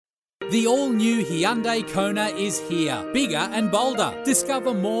The all-new Hyundai Kona is here, bigger and bolder.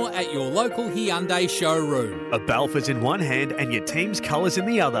 Discover more at your local Hyundai showroom. A Balfour's in one hand and your team's colours in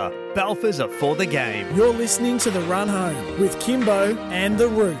the other. Balfour's are for the game. You're listening to The Run Home with Kimbo and The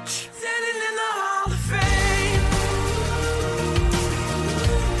Rooch.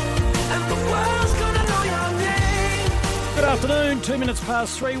 Good afternoon, 2 minutes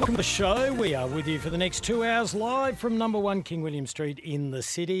past 3. Welcome to the show. We are with you for the next 2 hours live from number 1 King William Street in the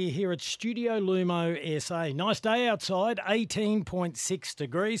city here at Studio Lumo SA. Nice day outside, 18.6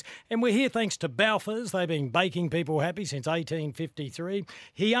 degrees. And we're here thanks to Balfour's. They've been baking people happy since 1853.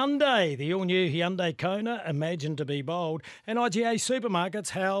 Hyundai, the all-new Hyundai Kona, imagined to be bold. And IGA Supermarkets,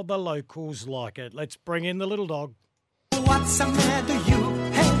 how the locals like it. Let's bring in the little dog. What's the matter you?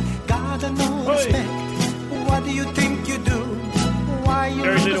 Hey, got no respect. What do you think you do? Why you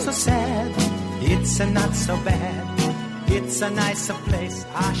look so sad? It's a not so bad. It's a nicer place.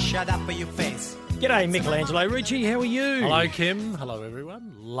 Shut up for your face. G'day, Michelangelo. Richie, how are you? Hello, Kim. Hello,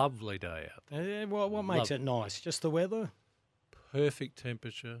 everyone. Lovely day out there. What makes it nice? Just the weather? Perfect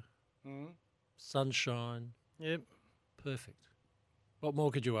temperature. Sunshine. Yep. Perfect. What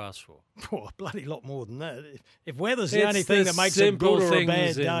more could you ask for? Oh, a bloody lot more than that. If weather's the only thing that makes a good or a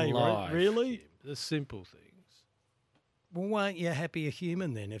bad day, right? Really? The simple things. Well, aren't you happy a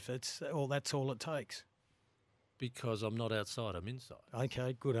human then if that's all it takes? Because I'm not outside, I'm inside.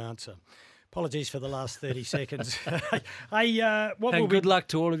 Okay, good answer. Apologies for the last 30 seconds. Good luck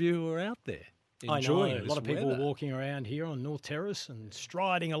to all of you who are out there enjoying a lot of people walking around here on North Terrace and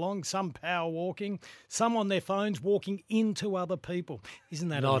striding along, some power walking, some on their phones walking into other people. Isn't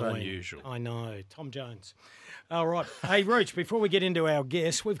that not annoying? Unusual? I know. Tom Jones. All right. Hey, Rooch, before we get into our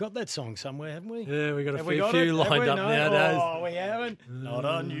guests, we've got that song somewhere, haven't we? Yeah, we've got a few lined up nowadays. Oh, we haven't? Not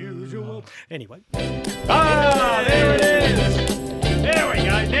unusual. Anyway. There it is. There we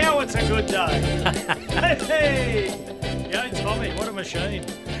go. Now it's a good day. Hey! Yo, Tommy, what a machine.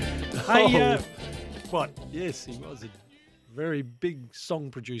 Hey, what? Yes, he was a very big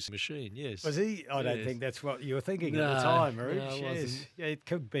song-producing machine, yes. Was he? I don't think that's what you were thinking at the time, Rooch. No, yes. Yeah, it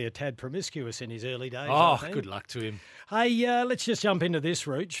could be a tad promiscuous in his early days. Oh, good luck to him. Hey, let's just jump into this,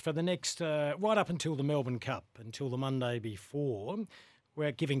 Rooch, for the next, right up until the Melbourne Cup, until the Monday before.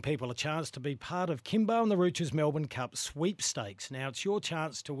 We're giving people a chance to be part of Kimbo and the Rooch's Melbourne Cup sweepstakes. Now, it's your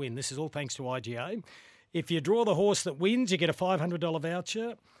chance to win. This is all thanks to IGA. If you draw the horse that wins, you get a $500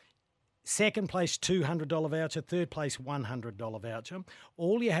 voucher. Second place, $200 voucher. Third place, $100 voucher.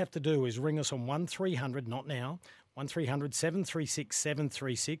 All you have to do is ring us on 1300, not now, 1300 736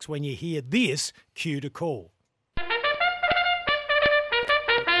 736. When you hear this, cue to call.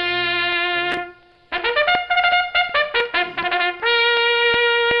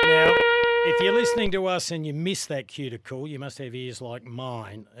 Now, if you're listening to us and you miss that cue to call, you must have ears like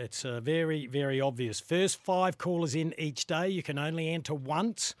mine. It's very, very obvious. First 5 callers in each day, you can only enter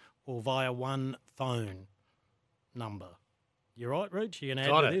once or via one phone number. You right, Rich? You going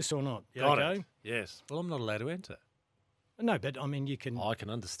to add to this or not? You Got okay? it. Yes. Well, I'm not allowed to enter. No, but I mean, you can. I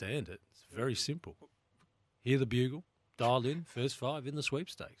can understand it. It's very simple. Hear the bugle, dial in, first 5 in the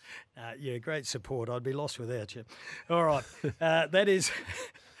sweepstakes. Yeah, great support. I'd be lost without you. All right. That is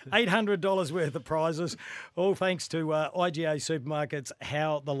 $800 worth of prizes, all thanks to IGA Supermarkets,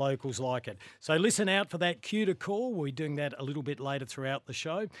 how the locals like it. So listen out for that cue to call. We'll be doing that a little bit later throughout the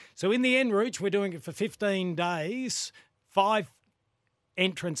show. So in the end, Rooch, we're doing it for 15 days, 5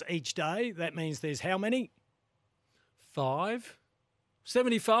 entrants each day. That means there's how many? 5?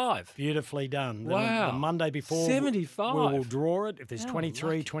 75. Beautifully done. Wow. The Monday before, 75. we will draw it. If there's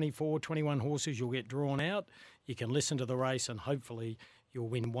 23, lucky. 24, 21 horses, you'll get drawn out. You can listen to the race and hopefully you'll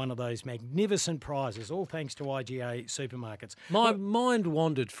win one of those magnificent prizes, all thanks to IGA Supermarkets. My mind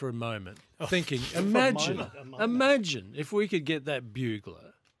wandered for a moment, thinking, imagine if we could get that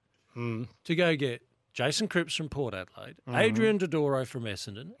bugler to go get Jason Cripps from Port Adelaide, Adrian Dodoro from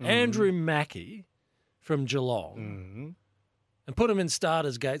Essendon, Andrew Mackey from Geelong, and put them in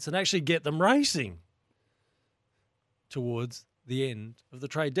starters' gates and actually get them racing towards the end of the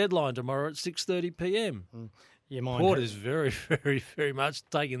trade deadline tomorrow at 6:30 p.m. Port is very, very, very much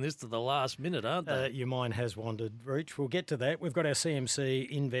taking this to the last minute, aren't they? Your mind has wandered, Rooch. We'll get to that. We've got our CMC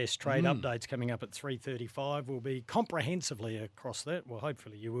Invest trade updates coming up at 3:35. We'll be comprehensively across that. Well,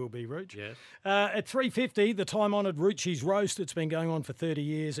 hopefully you will be, Rooch. Yes. At 3:50, the time-honoured Roochie's Roast. It's been going on for 30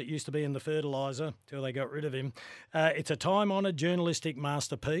 years. It used to be in the fertiliser till they got rid of him. It's a time-honoured journalistic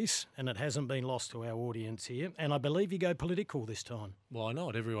masterpiece, and it hasn't been lost to our audience here. And I believe you go political this time. Why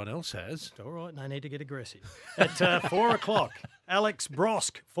not? Everyone else has. All right, no need to get aggressive. At 4 o'clock, Alex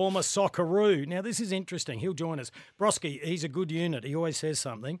Brosk, former Socceroo. Now, this is interesting. He'll join us. Brosky, he's a good unit. He always says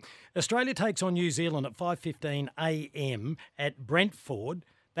something. Australia takes on New Zealand at 5:15 a.m. at Brentford.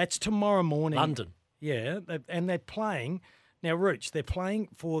 That's tomorrow morning. London. Yeah, and they're playing. Now, Rooch, they're playing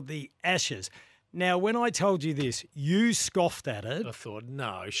for the Ashes. Now, when I told you this, you scoffed at it. I thought,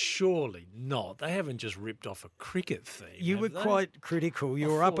 no, surely not. They haven't just ripped off a cricket theme. You were quite critical. You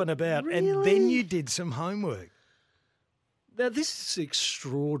were up and about. Really? And then you did some homework. Now, this is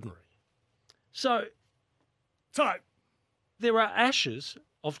extraordinary. So there are ashes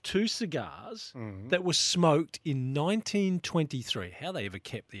of 2 cigars that were smoked in 1923. How they ever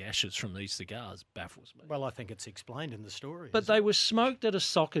kept the ashes from these cigars baffles me. Well, I think it's explained in the story. But they were smoked at a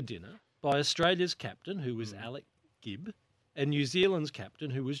soccer dinner by Australia's captain, who was Alec Gibb, and New Zealand's captain,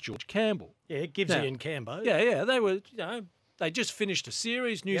 who was George Campbell. Yeah, Gibbsy and Cambo. Yeah, they were, they just finished a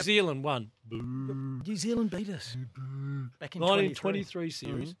series. New Zealand won. New Zealand beat us back in 1923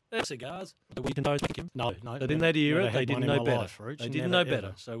 series. They're cigars. We condone smoking. No. But in that era, they didn't know better. They didn't know better,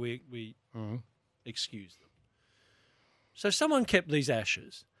 ever. so we excuse them. So someone kept these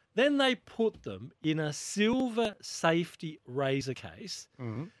ashes. Then they put them in a silver safety razor case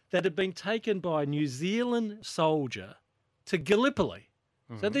that had been taken by a New Zealand soldier to Gallipoli.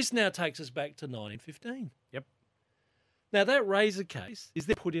 So this now takes us back to 1915. Yep. Now, that razor case is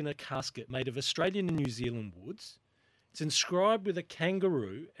then put in a casket made of Australian and New Zealand woods. It's inscribed with a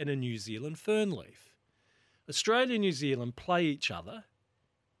kangaroo and a New Zealand fern leaf. Australia and New Zealand play each other.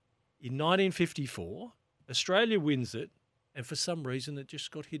 In 1954, Australia wins it, and for some reason it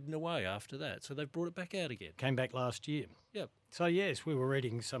just got hidden away after that. So they've brought it back out again. Came back last year. Yep. So, yes, we were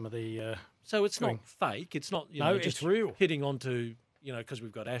reading some of the... so it's not fake. It's not, No, just it's real. hitting onto, because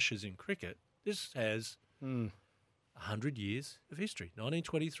we've got ashes in cricket. This has 100 years of history.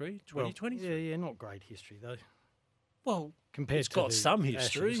 1923, 2023. Well, yeah, not great history, though. Well, Compared it's to got the some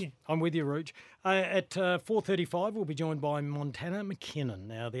history. Ashes. I'm with you, Rooch. At 4:35, we'll be joined by Montana McKinnon.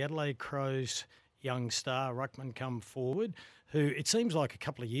 Now, the Adelaide Crows young star ruckman come forward, who it seems like a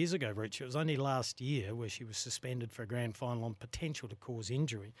couple of years ago, Rich, it was only last year where she was suspended for a grand final on potential to cause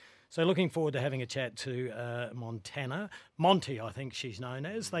injury. So looking forward to having a chat to Montana. Monty, I think she's known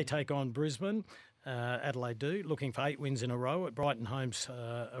as. They take on Brisbane. Adelaide do, looking for 8 wins in a row at Brighton Homes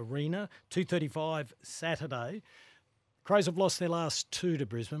Arena. 2:35 Saturday. Crows have lost their last 2 to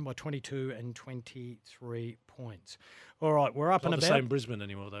Brisbane by 22 and 23 points. All right, we're up and about. Not the same Brisbane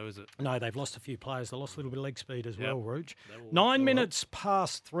anymore, though, is it? No, they've lost a few players. They lost a little bit of leg speed as well, Rooch. 9 minutes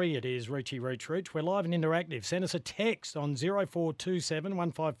past 3 it is, Rooch. We're live and interactive. Send us a text on 0427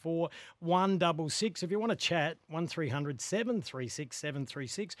 154 166. If you want to chat, 1300 736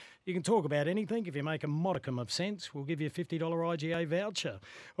 736. You can talk about anything. If you make a modicum of sense, we'll give you a $50 IGA voucher.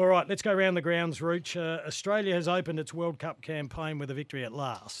 All right, let's go around the grounds, Rooch. Australia has opened its World Cup campaign with a victory at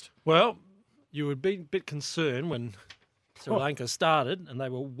last. Well, you would be a bit concerned when Sri Lanka started, and they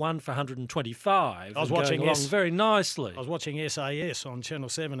were 1 for 125. I was watching along very nicely. I was watching SAS on Channel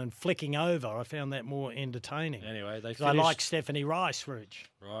 7 and flicking over. I found that more entertaining. Anyway, they finished. I like Stephanie Rice, Rich.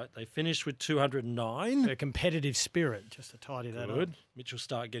 Right, they finished with 209. Her competitive spirit, just to tidy that up. Mitchell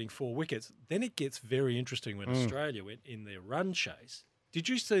Stark getting 4 wickets. Then it gets very interesting when Australia went in their run chase. Did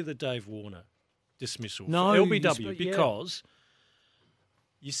you see the Dave Warner dismissal for LBW? Because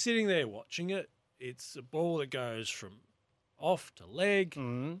you're sitting there watching it. It's a ball that goes from off to leg.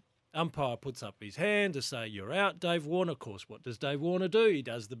 Umpire puts up his hand to say, you're out, Dave Warner. Of course, what does Dave Warner do? He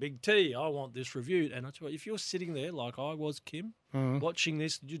does the big T. I want this reviewed. And I tell you what, if you're sitting there like I was, Kim, watching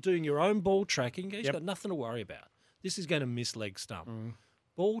this, you're doing your own ball tracking, he's got nothing to worry about. This is going to miss leg stump.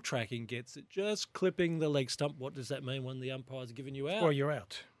 Ball tracking gets it just clipping the leg stump. What does that mean when the umpire's giving you out? Well, you're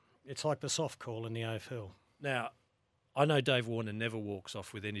out. It's like the soft call in the AFL. Now, I know Dave Warner never walks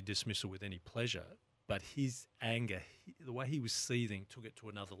off with any dismissal with any pleasure, but his anger, the way he was seething, took it to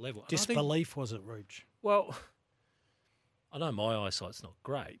another level. Disbelief, was it, Rooch? Well, I know my eyesight's not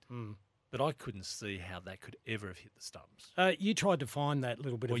great, but I couldn't see how that could ever have hit the stumps. You tried to find that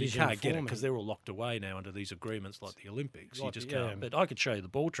little bit of vision. Well, you can't get it because they're all locked away now under these agreements like the Olympics. You just can't. But I could show you the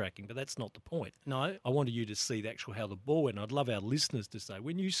ball tracking, but that's not the point. No. I wanted you to see how the ball went. I'd love our listeners to say,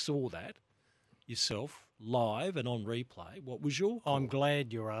 when you saw that yourself live and on replay, what was your call? I'm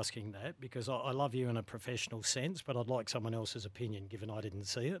glad you're asking that because I love you in a professional sense, but I'd like someone else's opinion given I didn't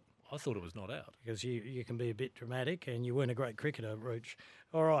see it. I thought it was not out. Because you can be a bit dramatic and you weren't a great cricketer, Rooch.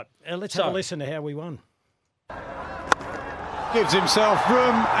 All right, let's have a listen to how we won. Gives himself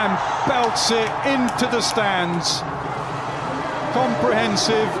room and belts it into the stands.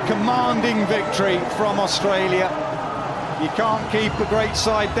 Comprehensive, commanding victory from Australia. You can't keep a great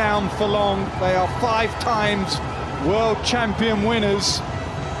side down for long. They are 5 times world champion winners,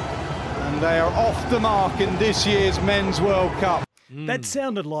 and they are off the mark in this year's Men's World Cup. That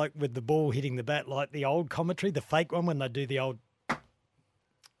sounded like, with the ball hitting the bat, like the old commentary, the fake one when they do the old...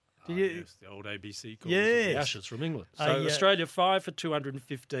 Yes, the old ABC calls. Yes. The Ashes from England. So Australia 5 for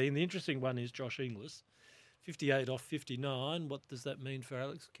 215. The interesting one is Josh Inglis, 58 off 59. What does that mean for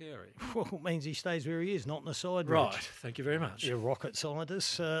Alex Carey? Well, it means he stays where he is, not in the side. Right. Rich. Thank you very much. You're a rocket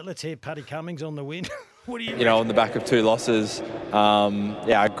scientist. Let's hear Paddy Cummings on the win. What do you know, on the back of 2 losses,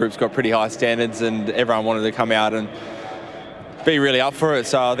 our group's got pretty high standards, and everyone wanted to come out and be really up for it.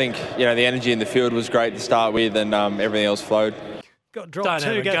 So I think, you know, the energy in the field was great to start with, and everything else flowed. Got dropped Don't 2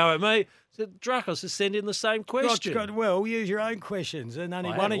 have a go at me. So Dracos has sent in the same question. Well, use your own questions, and only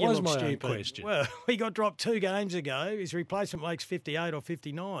one of you looks my stupid. own question. Well, he got dropped 2 games ago. His replacement makes 58 or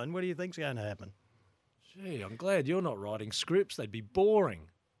 59. What do you think's going to happen? Gee, I'm glad you're not writing scripts. They'd be boring.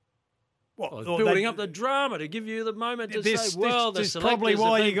 What? I was building up the drama to give you the moment to say, well, this the is probably selectors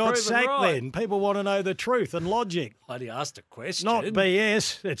why have you been got proven sacked right. then. People want to know the truth and logic. I'd asked a question. Not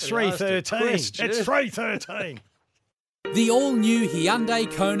BS. It's But he asked a 3:13. question. It's 3:13. The all-new Hyundai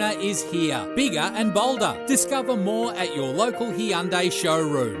Kona is here, bigger and bolder. Discover more at your local Hyundai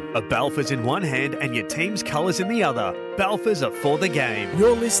showroom. A Balfour's in one hand and your team's colours in the other. Balfour's are for the game.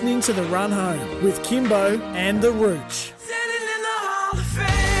 You're listening to The Run Home with Kimbo and The Rooch. Standing in the Hall of Fame,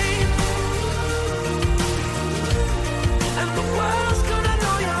 and the world's gonna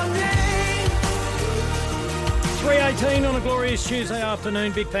know your name. 3:18 on a glorious Tuesday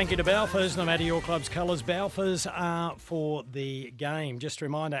afternoon. Big thank you to Balfour's. No matter your club's colours, Balfour's are for the game. Just a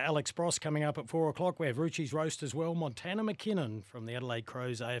reminder, Alex Bross coming up at 4 o'clock. We have Ruchi's Roast as well. Montana McKinnon from the Adelaide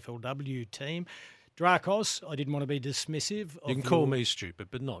Crows AFLW team. Dracos, I didn't want to be dismissive. You can call me stupid,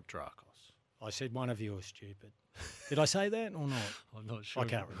 but not Dracos. I said one of you was stupid. Did I say that or not? I'm not sure. I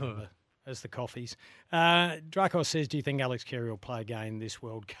can't remember. As the coffees. Dracos says, do you think Alex Carey will play again this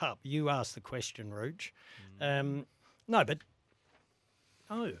World Cup? You asked the question, Rooch. No, but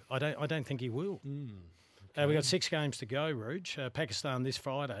no, I don't think he will. Okay. We've got 6 games to go, Rooch. Pakistan this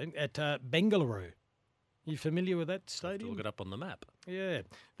Friday at Bengaluru. You familiar with that stadium? Look it up on the map. Yeah.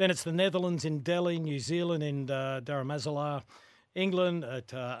 Then it's the Netherlands in Delhi, New Zealand in Dharamsala, England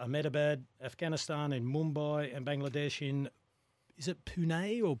at Ahmedabad, Afghanistan in Mumbai, and Bangladesh in, is it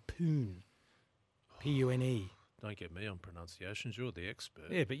Pune or Pune? Pune. Don't get me on pronunciations. You're the expert.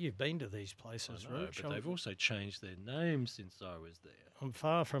 Yeah, but you've been to these places, I know, Rooch. but they've also changed their names since I was there. I'm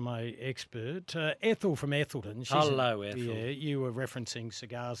far from a expert. Ethel from Ethelton. Hello, Ethel. Yeah, you were referencing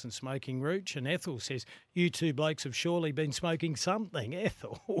cigars and smoking, Rooch, and Ethel says, you 2 blokes have surely been smoking something.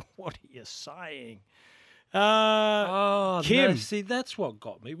 Ethel, what are you saying? Kim. No, see, that's what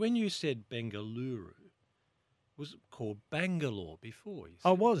got me. When you said Bengaluru, was it called Bangalore before? You said?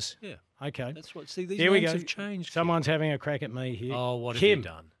 Oh, was? Yeah. Okay. That's what. See, these Here we names go. have changed. Someone's having a crack at me here. Oh, what have Kim, you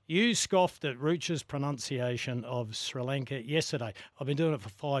done? You scoffed at Rooch's pronunciation of Sri Lanka yesterday. I've been doing it for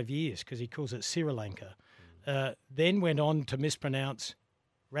 5 years because he calls it Sri Lanka. Then went on to mispronounce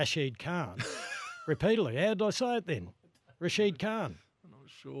Rashid Khan repeatedly. How did I say it then? Rashid Khan. I'm not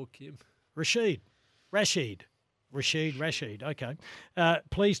sure, Kim. Rashid. Okay.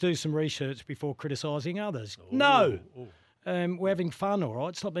 Please do some research before criticising others. No. We're having fun, all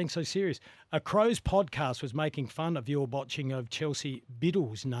right? Stop being so serious. A Crows podcast was making fun of your botching of Chelsea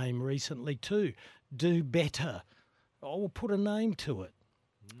Biddle's name recently too. Do better. I will put a name to it.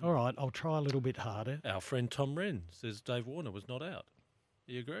 All right, I'll try a little bit harder. Our friend Tom Wren says Dave Warner was not out.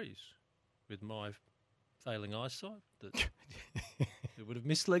 He agrees with my failing eyesight that it would have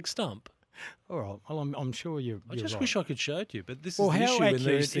missed leg stump. All right, well, I'm sure you're I just right. wish I could show it to you, but this Well, is the how issue in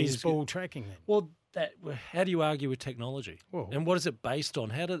accurate these things. is ball tracking then? Well, how do you argue with technology? Well- and what is it based on?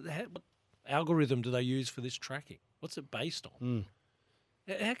 What algorithm do they use for this tracking? What's it based on?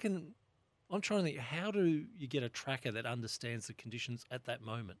 I'm trying to think, how do you get a tracker that understands the conditions at that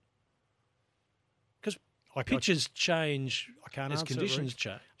moment? Because pitches change I can't as answer it, conditions Rich.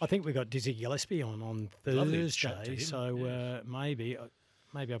 change. I think we got Dizzy Gillespie on Lovely to chat to Thursday, him, so yes. maybe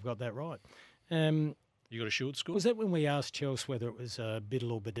I've got that right. You got a shield score? Was that when we asked Chelsea whether it was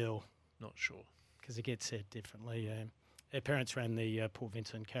Biddle or Bedell? Not sure. Because it gets said differently. Their parents ran the Port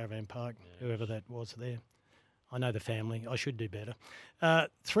Vincent Caravan Park, whoever that was there. I know the family. I should do better.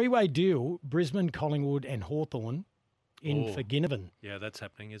 3-way deal, Brisbane, Collingwood and Hawthorn in for Ginnivan. Yeah, that's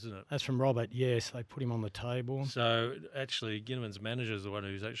happening, isn't it? That's from Robert. Yes, they put him on the table. So, actually, Ginnivan's manager is the one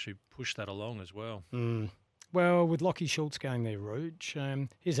who's actually pushed that along as well. Well, with Lockie Schultz going there, Rouge,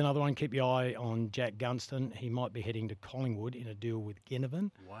 here's another one. Keep your eye on Jack Gunston. He might be heading to Collingwood in a deal with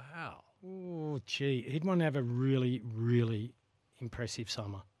Ginnivan. Wow. Oh, gee. He'd want to have a really, really impressive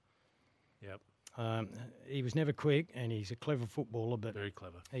summer. Yep. He was never quick, and he's a clever footballer, but Very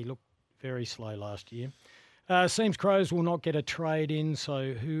clever. he looked very slow last year. Seems Crows will not get a trade in,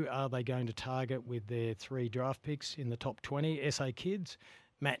 so who are they going to target with their 3 draft picks in the top 20? SA Kids,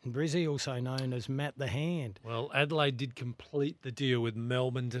 Matt and Brizzy, also known as Matt the Hand. Well, Adelaide did complete the deal with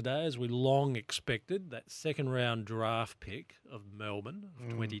Melbourne today, as we long expected. That second-round draft pick of Melbourne of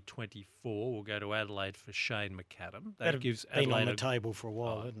 2024 will go to Adelaide for Shane McAdam. That gives Been Adelaide on the table for a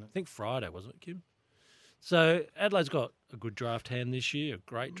while, hasn't it? I think Friday, wasn't it, Kim? So Adelaide's got a good draft hand this year, a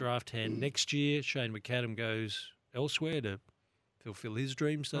great draft hand next year. Shane McAdam goes elsewhere to fulfil his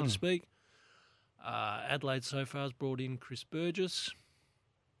dreams, so to speak. Adelaide so far has brought in Chris Burgess.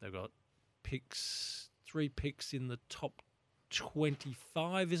 They've got 3 picks in the top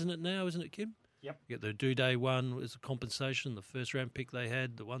 25, isn't it now, isn't it, Kim? Yep. You get the Duday one as a compensation, the first-round pick they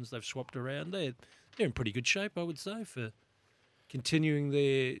had, the ones they've swapped around. They're in pretty good shape, I would say, for continuing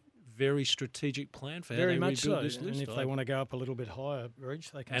their very strategic plan for how Very they much rebuild so. this list. And if they want to go up a little bit higher, Rouge,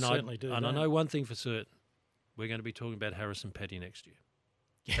 they can And certainly do that. And I know one thing for certain. We're going to be talking about Harrison Petty next year.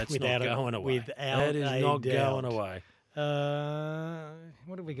 That's not going away. That is not going away.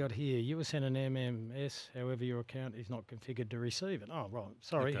 What have we got here? USN and MMS, however your account is not configured to receive it. Oh, right.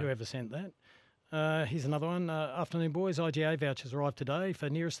 Sorry, Okay. whoever sent that. Here's another one. Afternoon, boys. IGA vouchers arrived today for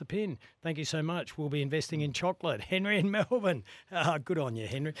nearest the pin. Thank you so much. We'll be investing in chocolate. Henry in Melbourne. Good on you,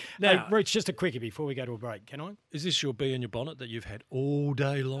 Henry. Now, hey, Rich, just a quickie before we go to a break. Can I? Is this your bee in your bonnet that you've had all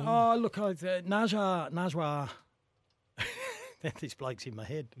day long? Oh, look, Najwa. This bloke's in my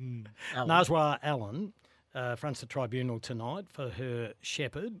head. Najwa Allen fronts the tribunal tonight for her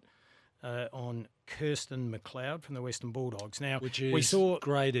shepherd on Kirsten McLeod from the Western Bulldogs. Now, Which is we saw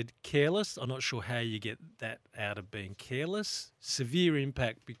graded careless. I'm not sure how you get that out of being careless. Severe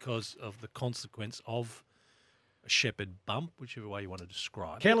impact because of the consequence of a shepherd bump, whichever way you want to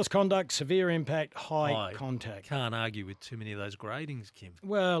describe it. careless conduct, severe impact, high contact. Can't argue with too many of those gradings, Kim.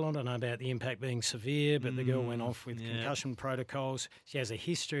 Well, I don't know about the impact being severe, but the girl went off with concussion protocols. She has a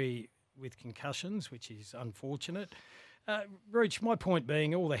history with concussions, which is unfortunate. Reach, my point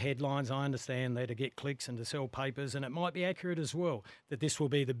being, all the headlines, I understand they're to get clicks and to sell papers, and it might be accurate as well that this will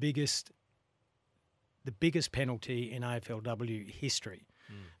be the biggest penalty in AFLW history.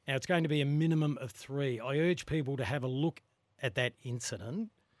 Now, it's going to be a minimum of 3. I urge people to have a look at that incident,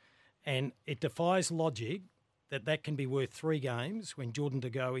 and it defies logic that can be worth 3 games when Jordan De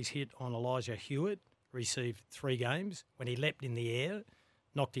Goey's hit on Elijah Hewitt, received 3 games, when he leapt in the air,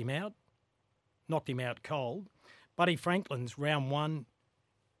 knocked him out cold. Buddy Franklin's round 1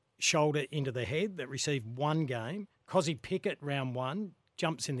 shoulder into the head that received 1 game. Cozzy Pickett, round 1,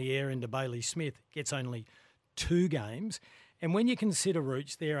 jumps in the air into Bailey Smith, gets only 2 games. And when you consider,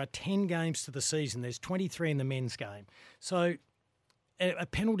 Rooch, there are 10 games to the season. There's 23 in the men's game. So a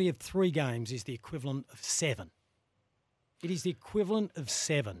penalty of 3 games is the equivalent of 7. It is the equivalent of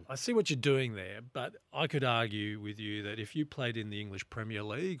 7. I see what you're doing there, but I could argue with you that if you played in the English Premier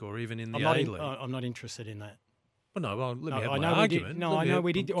League or even in the A-League... I'm not interested in that. Let me have I my know argument. I know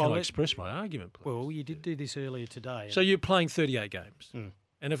we did. Can I express my argument, please? Well, you did do this earlier today. So you're playing 38 games.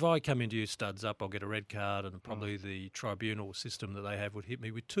 And if I come into you studs up, I'll get a red card, and probably the tribunal system that they have would hit me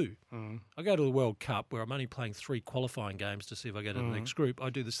with 2. I go to the World Cup where I'm only playing 3 qualifying games to see if I get in the next group.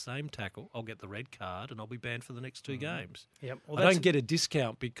 I do the same tackle, I'll get the red card, and I'll be banned for the next 2 games. Yep. I don't get a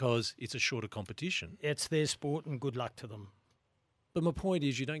discount because it's a shorter competition. It's their sport, and good luck to them. But my point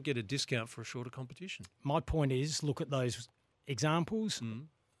is you don't get a discount for a shorter competition. My point is look at those examples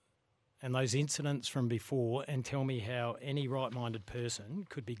and those incidents from before and tell me how any right-minded person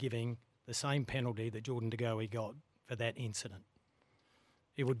could be giving the same penalty that Jordan De Goey got for that incident.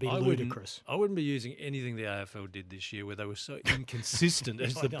 It would be ludicrous. I wouldn't be using anything the AFL did this year where they were so inconsistent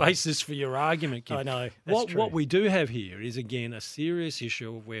as the basis for your argument, Kim. I know. What we do have here is, again, a serious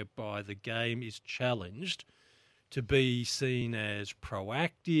issue whereby the game is challenged to be seen as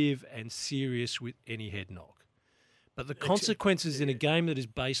proactive and serious with any head knock. But the consequences in a game that is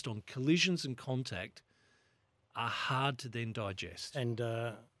based on collisions and contact are hard to then digest. And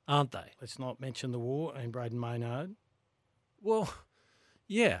aren't they? Let's not mention the war and Braden Maynard. Well,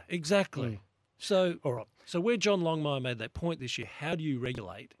 yeah, exactly. So, all right. So where John Longmire made that point this year, how do you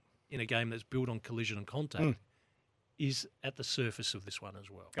regulate in a game that's built on collision and contact, is at the surface of this one as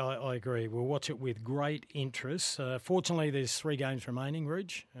well. I agree. We'll watch it with great interest. Fortunately, there's 3 games remaining,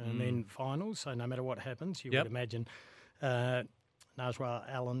 Ridge, and then finals. So no matter what happens, you would imagine Najwa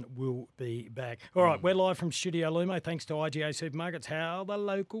Allen will be back. All right, we're live from Studio Lumo. Thanks to IGA Supermarkets. How the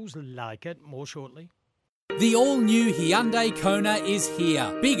locals like it. More shortly. The all-new Hyundai Kona is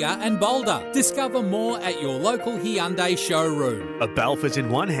here, bigger and bolder. Discover more at your local Hyundai showroom. A Balfour's in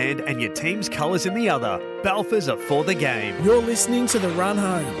one hand and your team's colours in the other. Balfour's are for the game. You're listening to The Run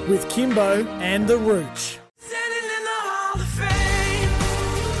Home with Kimbo and the Rooch.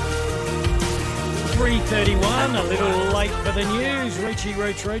 3:31, a little late for the news.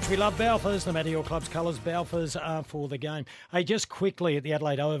 Rooch. We love Balfour's. No matter your club's colours, Balfour's are for the game. Hey, just quickly at the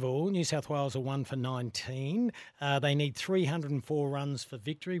Adelaide Oval, New South Wales are 1 for 19. They need 304 runs for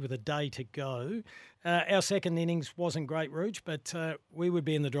victory with a day to go. Our second innings wasn't great, Rooch, but we would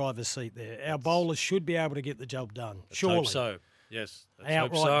be in the driver's seat there. Our bowlers should be able to get the job done. Surely. Hope so. Yes.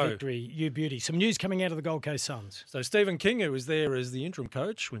 Outright victory, you beauty. Some news coming out of the Gold Coast Suns. So Stephen King, who was there as the interim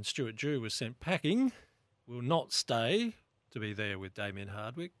coach when Stuart Dew was sent packing, will not stay to be there with Damien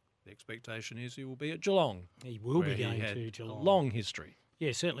Hardwick. The expectation is he will be at Geelong. He will be going to Geelong. A long history.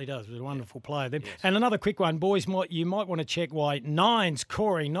 Yeah, certainly does. He's a wonderful player. Yes. And another quick one, boys, you might want to check why Nine's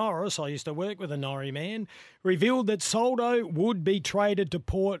Corey Norris, I used to work with a Norrie man, revealed that Soldo would be traded to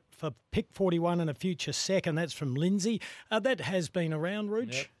Port for pick 41 and a future second. That's from Lindsay. That has been around,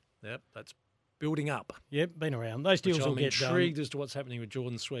 Rooch. Yep, that's building up. Yep, been around. Those deals will get done. I'm intrigued as to what's happening with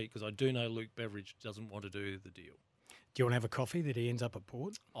Jordan Sweet because I do know Luke Beveridge doesn't want to do the deal. Do you want to have a coffee that he ends up at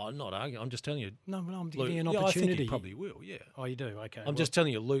Port? Oh, I'm not arguing. I'm just telling you. No, but I'm giving you an opportunity. opportunity. I think he probably will, yeah. Oh, you do? Okay. I'm just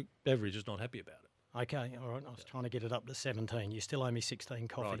telling you, Luke Beveridge is not happy about it. Okay, all right. I was trying to get it up to 17. You still owe me 16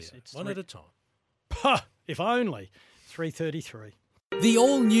 coffees. Right, it's one at a time. Puh, if only. 3:33. The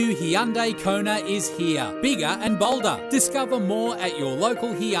all-new Hyundai Kona is here, bigger and bolder. Discover more at your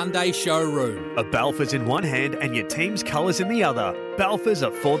local Hyundai showroom. A Balfour's in one hand and your team's colours in the other. Balfour's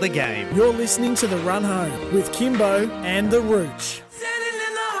are for the game. You're listening to The Run Home with Kimbo and the Rooch.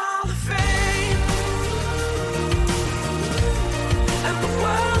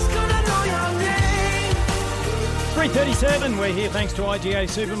 3:37, we're here thanks to IGA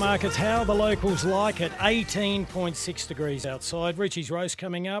Supermarkets. How the locals like it. 18.6 degrees outside. Richie's Roast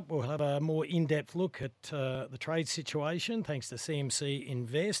coming up. We'll have a more in-depth look at the trade situation thanks to CMC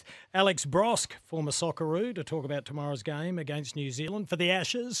Invest. Alex Brosk, former Socceroo, to talk about tomorrow's game against New Zealand for the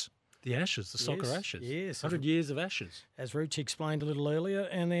Ashes. The Ashes, the soccer Ashes. Yes. 100 years of Ashes. As Richie explained a little earlier.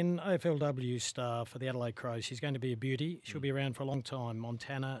 And then AFLW star for the Adelaide Crows. She's going to be a beauty. She'll be around for a long time.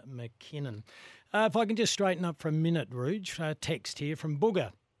 Montana McKinnon. If I can just straighten up for a minute, Rouge, text here from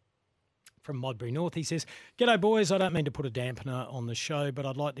Booger from Modbury North. He says, "G'day boys, I don't mean to put a dampener on the show, but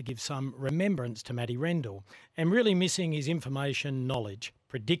I'd like to give some remembrance to Matty Rendell. I'm really missing his information, knowledge,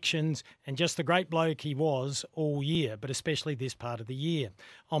 predictions, and just the great bloke he was all year, but especially this part of the year.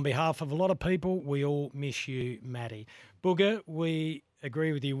 On behalf of a lot of people, we all miss you, Matty." Booger, we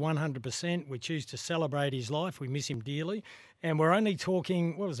agree with you 100%. We choose to celebrate his life. We miss him dearly. And we're only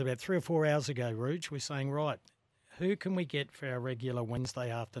talking, what was it, about 3 or 4 hours ago, Rouge? We're saying, right, who can we get for our regular Wednesday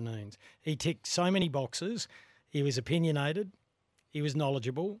afternoons? He ticked so many boxes. He was opinionated. He was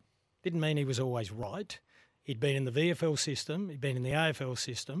knowledgeable. Didn't mean he was always right. He'd been in the VFL system, he'd been in the AFL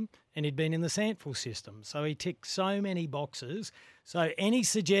system, and he'd been in the Sandful system. So he ticked so many boxes. So any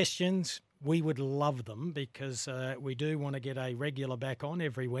suggestions, we would love them because we do want to get a regular back on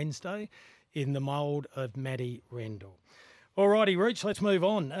every Wednesday in the mould of Matty Rendell. All righty, Rooch, let's move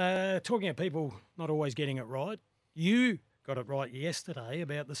on. Talking of people not always getting it right, you got it right yesterday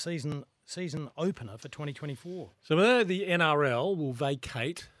about the season opener for 2024. So the NRL will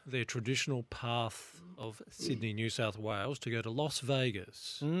vacate their traditional path of Sydney, New South Wales to go to Las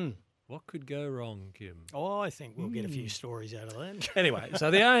Vegas. What could go wrong, Kim? Oh, I think we'll get a few stories out of that. Anyway,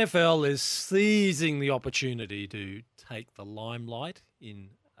 so the AFL is seizing the opportunity to take the limelight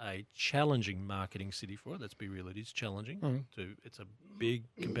in a challenging marketing city for it. Let's be real, it is challenging. It's a big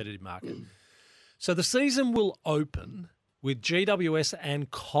competitive market. So the season will open with GWS and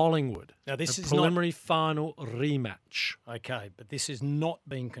Collingwood. Now this is preliminary final rematch. Okay, but this is not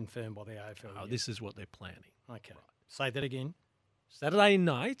being confirmed by the AFL. Oh, this is what they're planning. Okay, say that again. Saturday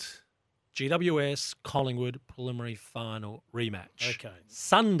night, GWS, Collingwood, preliminary final rematch. Okay.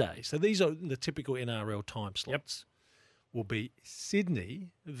 Sunday, so these are the typical NRL time slots, will be Sydney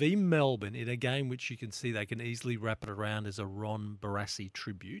v Melbourne in a game which you can see they can easily wrap it around as a Ron Barassi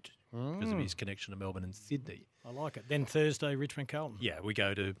tribute because of his connection to Melbourne and Sydney. I like it. Then Thursday, Richmond Carlton. Yeah, we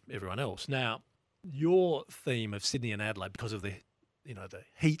go to everyone else. Now, your theme of Sydney and Adelaide, because of the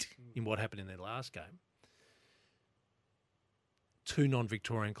heat in what happened in their last game, two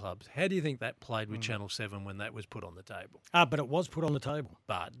non-Victorian clubs. How do you think that played with Channel 7 when that was put on the table? But it was put on the table.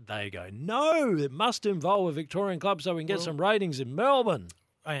 But they go, no, it must involve a Victorian club so we can get some ratings in Melbourne.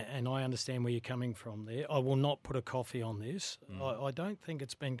 And I understand where you're coming from there. I will not put a coffee on this. I don't think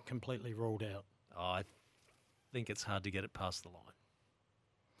it's been completely ruled out. I think it's hard to get it past the line.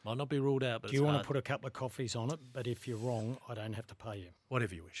 Might not be ruled out, but Do you want to put a couple of coffees on it? But if you're wrong, I don't have to pay you.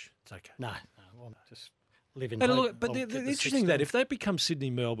 Whatever you wish. It's okay. No, well, just live in But hope. look, but the interesting 16. that if that becomes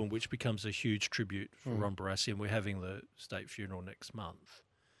Sydney-Melbourne, which becomes a huge tribute for Ron Barassi, and we're having the state funeral next month,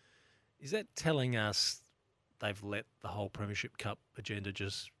 is that telling us they've let the whole Premiership Cup agenda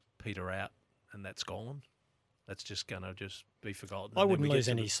just peter out and that's gone? That's just going to just be forgotten. I wouldn't lose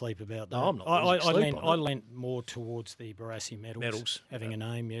any sleep about that. No, I'm not losing sleep on it. I leant more towards the Barassi medals. Having a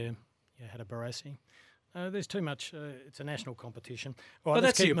name, yeah, had a Barassi. There's too much. It's a national competition. All right, but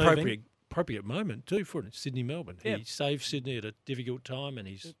that's the moving. appropriate moment too for Sydney-Melbourne. Yeah. He saved Sydney at a difficult time, and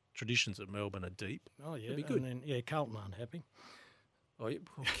his traditions at Melbourne are deep. Oh yeah, it'll be good. And then, Carlton aren't happy. Oh, yeah.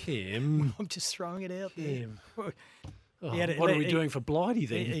 Kim. I'm just throwing it out there. Kim. What are we doing for Blighty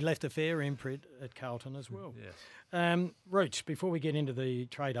then? He left a fair imprint at Carlton as well. Yes. Roach, before we get into the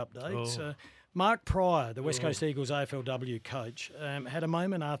trade updates, Mark Pryor, the West Coast Eagles AFLW coach, had a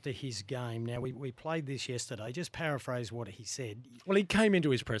moment after his game. Now, we played this yesterday. Just paraphrase what he said. Well, he came into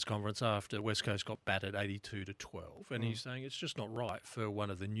his press conference after West Coast got battered 82-12, and he's saying it's just not right for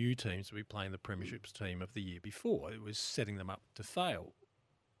one of the new teams to be playing the Premierships team of the year before. It was setting them up to fail.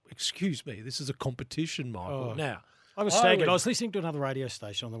 Excuse me, this is a competition, Michael. Now, I was staggered. I was listening to another radio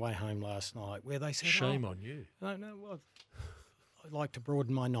station on the way home last night where they said, shame on you. No, well, I like to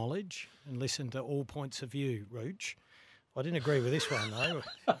broaden my knowledge and listen to all points of view, Rooch. I didn't agree with this one, though.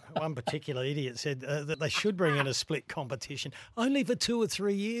 One particular idiot said that they should bring in a split competition. Only for 2 or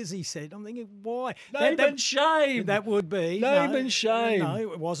 3 years, he said. I'm thinking, why? Name and shame. That would be. Name and shame. No,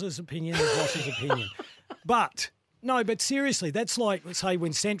 it was his opinion. It was his opinion. But seriously, that's like, say,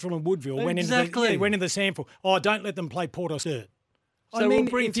 when Central and Woodville went into the SANFL. Oh, don't let them play Port Auguste. So we'll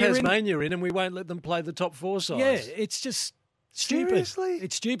bring Tasmania in and we won't let them play the top 4 sides. Yeah, it's just stupid. Seriously?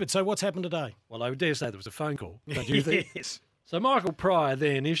 It's stupid. So what's happened today? Well, I dare say there was a phone call. Don't you think? Yes. So Michael Pryor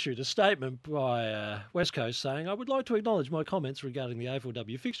then issued a statement by West Coast saying, I would like to acknowledge my comments regarding the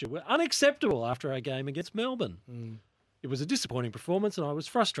AFLW fixture were unacceptable after our game against Melbourne. It was a disappointing performance and I was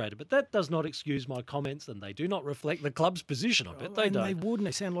frustrated, but that does not excuse my comments and they do not reflect the club's position. I bet they don't. They wouldn't.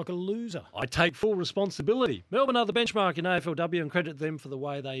 They sound like a loser. I take full responsibility. Melbourne are the benchmark in AFLW and credit them for the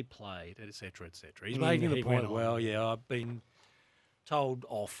way they played, etc., etc. He's making the point, well, yeah, I've been told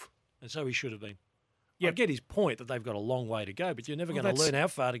off, and so he should have been. I get his point that they've got a long way to go, but you're never going to learn how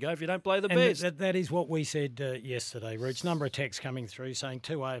far to go if you don't play the best. That is what we said yesterday, Rich. Number of texts coming through saying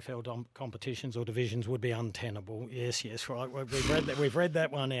 2 AFL competitions or divisions would be untenable. Yes, right. We've read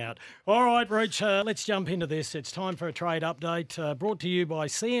that one out. All right, Rich, let's jump into this. It's time for a trade update brought to you by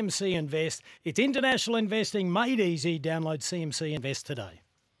CMC Invest. It's international investing made easy. Download CMC Invest today.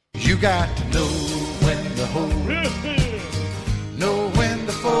 You got to know when to hold, know when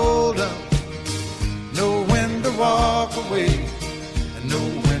to fold up, know when to walk away, and know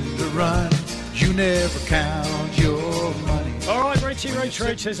when to run. You never count your money. All right, Richie,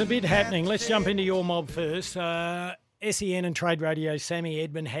 there's a bit happening. Let's jump into your mob first. SEN and Trade Radio, Sammy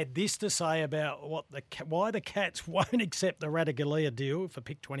Edmund had this to say about why the Cats won't accept the Ratugolea deal for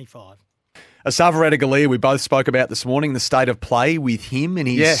pick 25. Asava Ratugolea, we both spoke about this morning, the state of play with him and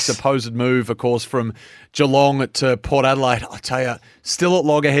his supposed move, of course, from Geelong to Port Adelaide. I tell you, still at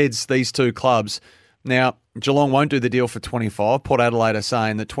loggerheads, these two clubs. Now, Geelong won't do the deal for 25. Port Adelaide are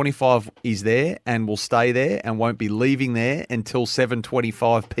saying that 25 is there and will stay there and won't be leaving there until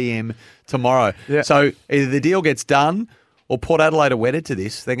 7:25 p.m. tomorrow. Yeah. So either the deal gets done or Port Adelaide are wedded to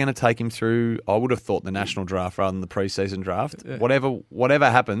this. They're going to take him through, I would have thought, the national draft rather than the pre-season draft. Yeah. Whatever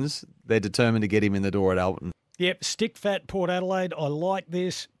happens, they're determined to get him in the door at Alberton. Yep, stick fat Port Adelaide. I like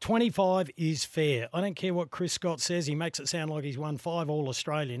this. 25 is fair. I don't care what Chris Scott says. He makes it sound like he's won 5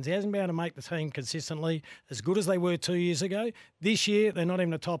 All-Australians. He hasn't been able to make the team consistently as good as they were 2 years ago. This year, they're not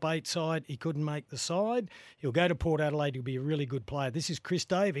even a top 8 side. He couldn't make the side. He'll go to Port Adelaide. He'll be a really good player. This is Chris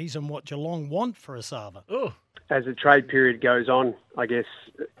Davies and what Geelong want for Asava. Oh. As the trade period goes on, I guess,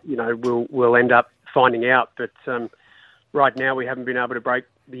 we'll end up finding out. But right now, we haven't been able to break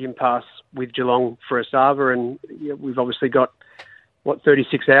the impasse with Geelong for Asava, and we've obviously got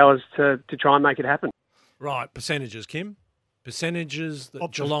 36 hours to try and make it happen. Right, percentages, Kim. Percentages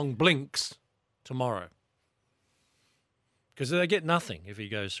that Geelong blinks tomorrow, because they get nothing if he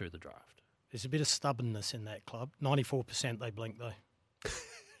goes through the draft. There's a bit of stubbornness in that club. 94% they blink though.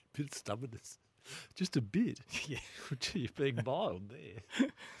 Bit of stubbornness. Just a bit. Yeah. You're being mild there.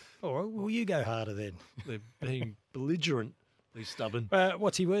 All right, well, you go harder then. They're being belligerently stubborn.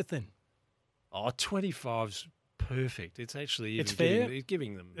 What's he worth then? 25's perfect. It's actually It's fair?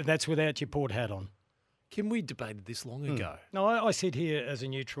 giving them. That's without your port hat on. Kim, we debated this long ago. No, I sit here as a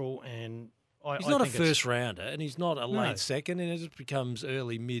neutral, and he's not a first rounder, and he's not a late second, and it just becomes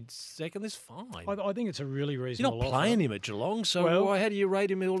early mid second. That's fine. I think it's a really You're reasonable not playing him at Geelong, so how do you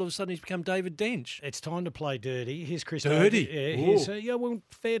rate him? All of a sudden, he's become David Dench. It's time to play dirty. Here's Chris Dirty? Davies.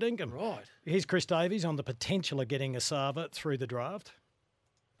 Fair dinkum. Right. Here's Chris Davies on the potential of getting Asava through the draft.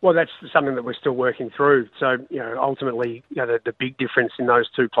 Well, that's something that we're still working through. So, ultimately, the big difference in those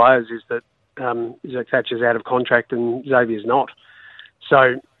two players is that Zach Thatcher's out of contract and Xavier's not.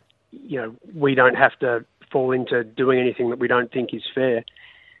 So, we don't have to fall into doing anything that we don't think is fair.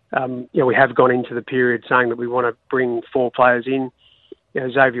 We have gone into the period saying that we want to bring 4 players in.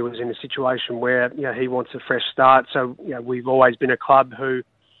 Xavier was in a situation where, he wants a fresh start. So, we've always been a club who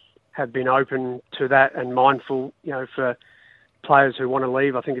have been open to that and mindful, for players who want to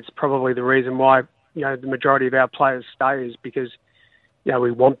leave. I think it's probably the reason why, the majority of our players stay is because,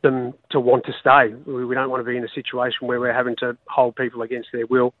 we want them to want to stay. We don't want to be in a situation where we're having to hold people against their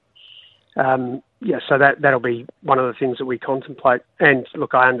will. So that'll be one of the things that we contemplate. And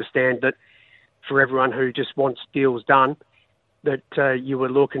look, I understand that for everyone who just wants deals done, that you would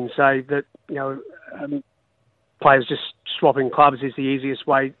look and say that, players just swapping clubs is the easiest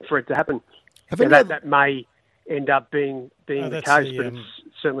way for it to happen. That may end up being the case, but it's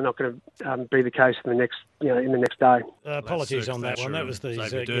certainly not going to be the case in the next day. Apologies on that one. That was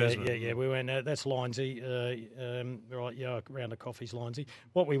the we went. That's Lindsay. Round of coffees, Lindsay.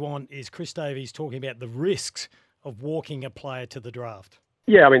 What we want is Chris Davies talking about the risks of walking a player to the draft.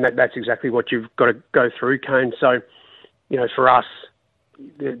 Yeah, I mean that's exactly what you've got to go through, Kane. So, for us,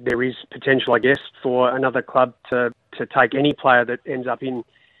 there is potential, I guess, for another club to take any player that ends up in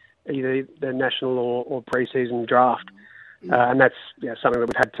either the national or pre-season draft. And that's something that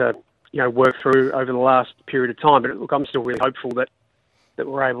we've had to work through over the last period of time. But look, I'm still really hopeful that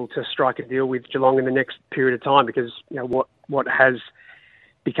we're able to strike a deal with Geelong in the next period of time, because what has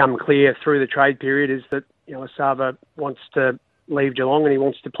become clear through the trade period is that Asava wants to leave Geelong and he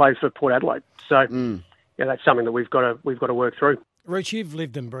wants to play for Port Adelaide. So that's something that we've got to work through. Rich, you've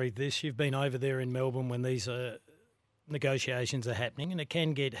lived and breathed this. You've been over there in Melbourne when these negotiations are happening, and it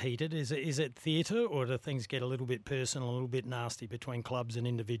can get heated. Is it theatre, or do things get a little bit personal, a little bit nasty between clubs and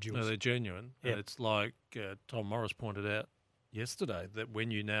individuals? No, they're genuine. Yep. And it's like Tom Morris pointed out yesterday, that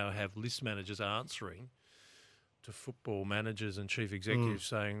when you now have list managers answering to football managers and chief executives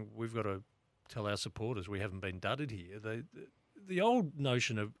saying, we've got to tell our supporters we haven't been dudded here. The old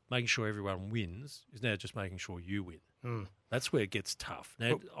notion of making sure everyone wins is now just making sure you win. That's where it gets tough.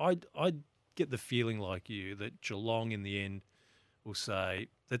 Now, I get the feeling like you that Geelong in the end will say,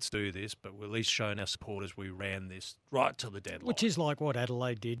 let's do this, but we're at least showing our supporters we ran this right to the deadline. Which is like what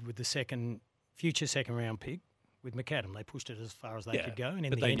Adelaide did with the future second round pick with McAdam. They pushed it as far as they could go, and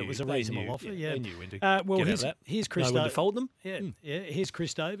in the end it was a reasonable offer. They knew when to get out of that. Here's Chris when to fold them. Here's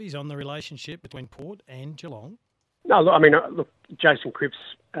Chris Davies on the relationship between Port and Geelong. No, look, Jason Cripps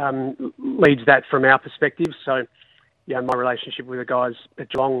leads that from our perspective. So, my relationship with the guys at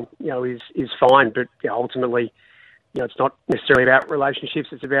Geelong, is fine. But ultimately, it's not necessarily about relationships.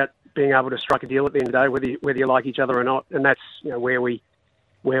 It's about being able to strike a deal at the end of the day, whether you like each other or not. And that's where we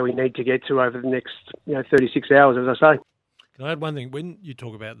need to get to over the next 36 hours, as I say. Can I add one thing? When you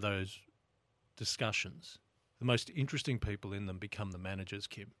talk about those discussions, the most interesting people in them become the managers,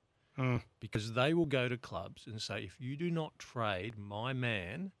 Kim. Because they will go to clubs and say, if you do not trade my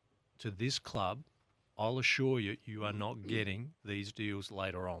man to this club, I'll assure you, you are not getting these deals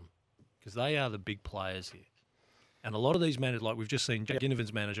later on, because they are the big players here. And a lot of these managers, like we've just seen Jack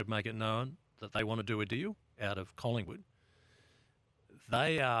Ginnivan's manager make it known that they want to do a deal out of Collingwood.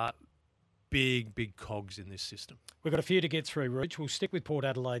 They are big cogs in this system. We've got a few to get through, Rooch. We'll stick with Port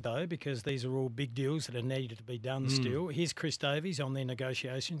Adelaide, though, because these are all big deals that are needed to be done still. Here's Chris Davies on their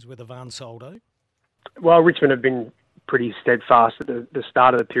negotiations with Ivan Soldo. Well, Richmond have been pretty steadfast at the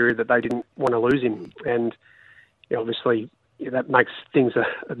start of the period that they didn't want to lose him. And obviously that makes things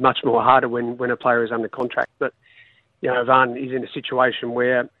much more harder when a player is under contract. But, Ivan is in a situation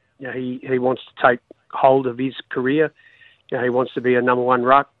where he wants to take hold of his career. He wants to be a number one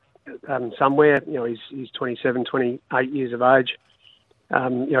ruck somewhere. He's 27, 28 years of age.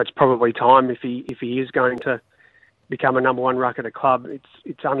 It's probably time if he is going to become a number one ruck at a club.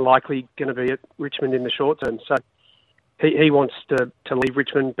 It's unlikely going to be at Richmond in the short term. So he wants to leave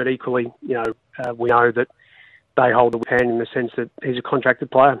Richmond, but equally, we know that they hold the hand in the sense that he's a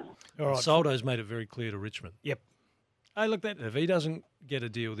contracted player. All right. Soldo's made it very clear to Richmond. Yep. Hey, look, if he doesn't get a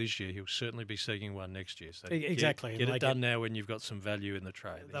deal this year, he'll certainly be seeking one next year. So exactly. Get it done now when you've got some value in the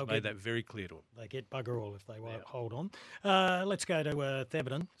trade. He's made that very clear to him. They get bugger all if they won't hold on. Let's go to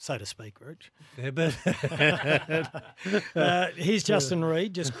Theberton, so to speak, Rich. Here's Justin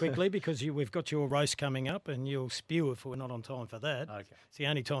Reid, just quickly, because we've got your roast coming up and you'll spew if we're not on time for that. Okay. It's the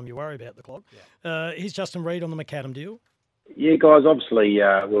only time you worry about the clock. Yeah. Here's Justin Reid on the McAdam deal. Yeah, guys, obviously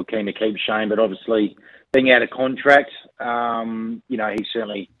we're keen to keep Shane, but obviously being out of contract, he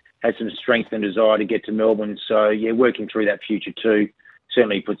certainly has some strength and desire to get to Melbourne. So, yeah, working through that future too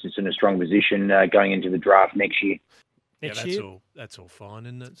certainly puts us in a strong position going into the draft next year. That's all fine,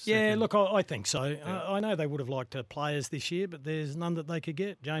 isn't it? Yeah, look, I think so. Yeah. I know they would have liked players this year, but there's none that they could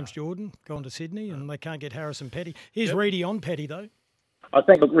get. James Jordan gone to Sydney, and they can't get Harrison Petty. Here's Reedy on Petty, though. I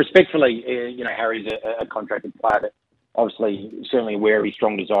think, look, respectfully, Harry's a contracted player that obviously certainly aware of his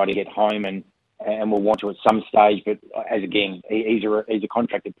strong desire to get home and will want to at some stage. But he's a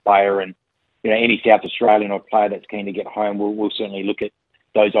contracted player, and any South Australian or player that's keen to get home will certainly look at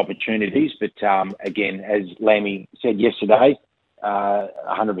those opportunities. But again, as Lammy said yesterday,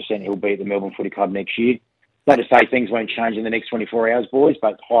 100% he'll be at the Melbourne Footy Club next year. Not to say things won't change in the next 24 hours, boys,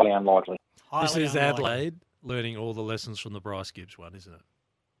 but highly unlikely. This is Adelaide learning all the lessons from the Bryce Gibbs one, isn't it?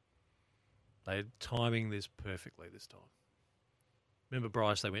 They're timing this perfectly this time. Remember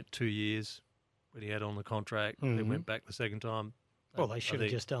Bryce, they went 2 years when he had on the contract, then went back the second time. Well, they should have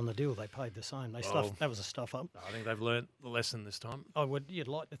just done the deal. They paid the same. That was a stuff up. I think they've learnt the lesson this time. You'd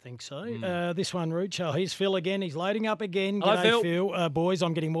like to think so. This one, Rooch. Here's Phil again. He's loading up again. Hello, Phil. Boys,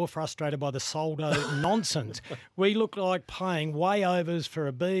 I'm getting more frustrated by the Soldo nonsense. We look like paying way overs for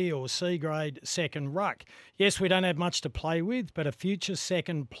a B or C grade second ruck. Yes, we don't have much to play with, but a future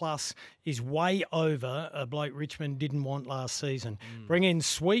second plus is way over a bloke Richmond didn't want last season. Bring in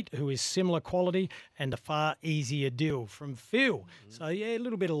Sweet, who is similar quality and a far easier deal from Phil. So, yeah, a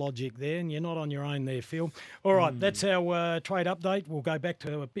little bit of logic there, and you're not on your own there, Phil. All right, that's our trade update. We'll go back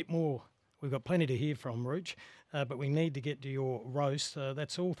to a bit more. We've got plenty to hear from, Rooch, but we need to get to your roast.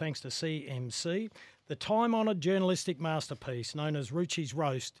 That's all thanks to CMC. The time-honoured journalistic masterpiece known as Roochie's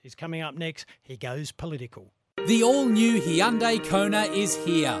Roast is coming up next. He goes political. The all-new Hyundai Kona is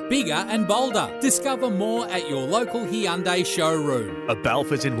here, bigger and bolder. Discover more at your local Hyundai showroom. A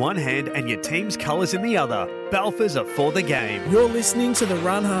Balfour's in one hand and your team's colours in the other. Balfour's are for the game. You're listening to The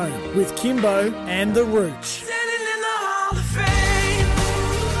Run Home with Kimbo and The Rooch.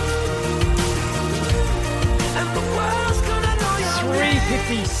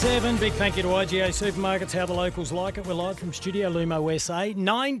 3:57. Big thank you to IGA Supermarkets, how the locals like it. We're live from Studio Lumo SA.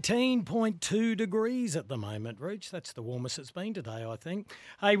 19.2 degrees at the moment, Rooch. That's the warmest it's been today, I think.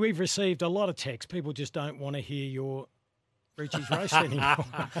 Hey, we've received a lot of texts. People just don't want to hear your Roochie's roast anymore.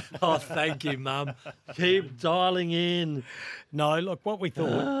 Oh, thank you, Mum. Keep dialing in. No, look, what we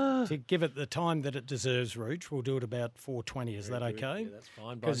thought, to give it the time that it deserves, Rooch, we'll do it about 4:20. Is that okay? Yeah, that's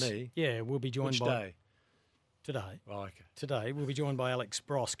fine by me. Yeah, we'll be joined by... day? Today. Oh, okay. Today, we'll be joined by Alex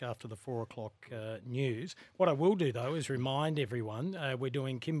Brosk after the 4 o'clock news. What I will do, though, is remind everyone we're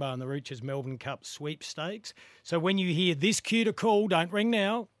doing Kimbo and the Rooch's Melbourne Cup sweepstakes. So when you hear this cue to call, don't ring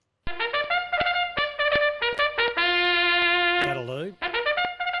now. That'll do.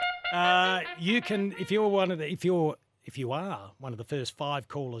 You can, if you are one of the first 5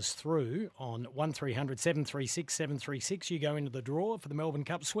 callers through on 1300 736 736, you go into the draw for the Melbourne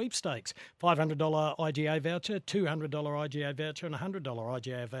Cup sweepstakes. $500 IGA voucher, $200 IGA voucher and $100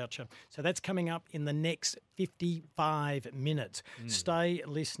 IGA voucher. So that's coming up in the next 55 minutes. Stay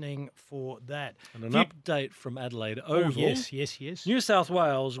listening for that. And an update from Adelaide Oval. Oh, yes. New South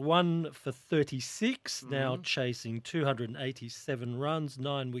Wales 1 for 36, now chasing 287 runs,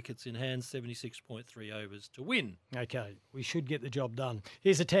 9 wickets in hand, 76.3 overs to win. Okay, we should get the job done.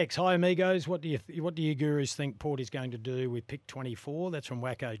 Here's a text. Hi, amigos. What do you gurus think Port is going to do with pick 24? That's from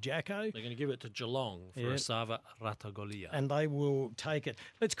Wacko Jacko. They're going to give it to Geelong for Asava Ratagolia. And they will take it.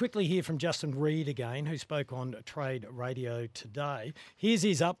 Let's quickly hear from Justin Reid again, who spoke on Trade Radio today. Here's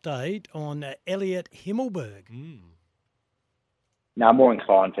his update on Elliot Himmelberg. Now, I'm more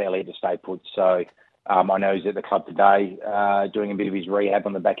inclined for Elliot to stay put. So I know he's at the club today doing a bit of his rehab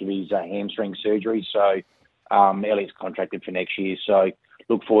on the back of his hamstring surgery. So Elliott's contracted for next year. So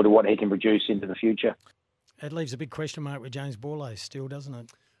look forward to what he can produce into the future. It leaves a big question mark with James Borlase still, doesn't it?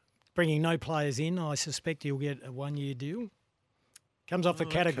 Bringing no players in, I suspect he'll get a 1-year deal. Comes off the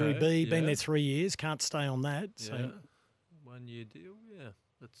Category B, been there 3 years, can't stay on that. So. 1-year deal, yeah.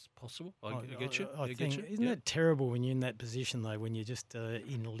 That's possible. I get you. I think, isn't that terrible when you're in that position, though, when you're just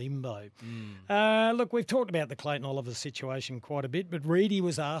in limbo? Look, we've talked about the Clayton Oliver situation quite a bit, but Reedy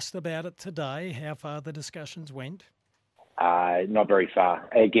was asked about it today, how far the discussions went. Not very far.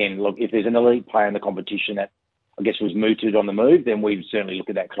 Again, look, if there's an elite player in the competition that I guess was mooted on the move, then we'd certainly look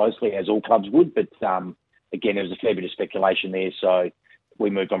at that closely, as all clubs would. But again, there was a fair bit of speculation there, so we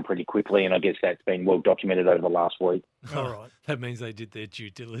moved on pretty quickly, and I guess that's been well documented over the last week. All right. That means they did their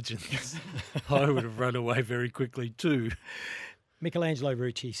due diligence. I would have run away very quickly too. Michelangelo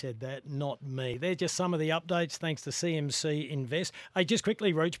Rucci said that, not me. They're just some of the updates thanks to CMC Invest. Hey, just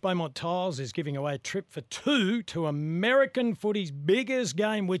quickly, Roach, Beaumont Tiles is giving away a trip for two to American footy's biggest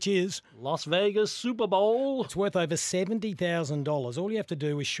game, which is Las Vegas Super Bowl. It's worth over $70,000. All you have to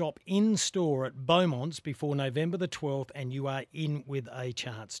do is shop in-store at Beaumont's before November the 12th and you are in with a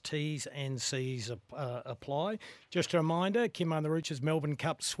chance. T's and C's apply. Just a reminder, Kimbo and the Rooch's Melbourne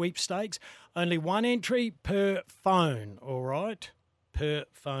Cup sweepstakes. Only one entry per phone, all right? Per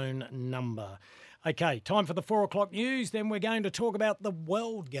phone number. Okay, time for the 4 o'clock news. Then we're going to talk about the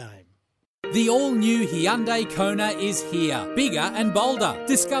World Game. The all-new Hyundai Kona is here, bigger and bolder.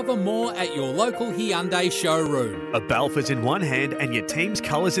 Discover more at your local Hyundai showroom. A Balfour's in one hand and your team's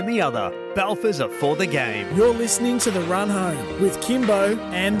colours in the other. Balfour's are for the game. You're listening to The Run Home with Kimbo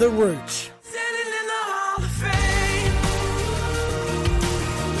and the Rooch.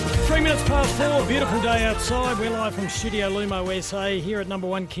 3 minutes past 4, beautiful day outside. We're live from Studio Lumo SA here at number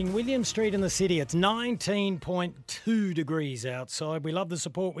 1 King William Street in the city. It's 19.2 degrees outside. We love the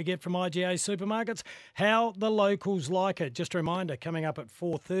support we get from IGA Supermarkets. How the locals like it. Just a reminder, coming up at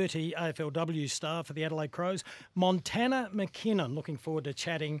 4:30, AFLW star for the Adelaide Crows, Montana McKinnon. Looking forward to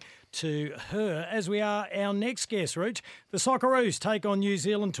chatting to her, as we are our next guest, Rooch. The Socceroos take on New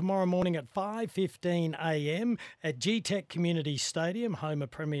Zealand tomorrow morning at 5:15am at G-Tech Community Stadium, home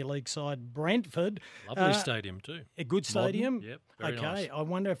of Premier League side Brentford. Lovely stadium too. A good stadium? Modern. Yep, very okay, nice. I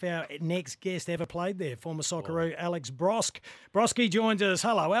wonder if our next guest ever played there, former Socceroo Alex Brosk. Brosky joins us.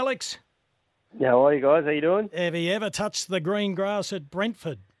 Hello, Alex. How are you guys? How you doing? Have you ever touched the green grass at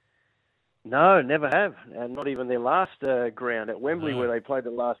Brentford? No, never have. And not even their last ground at Wembley where they played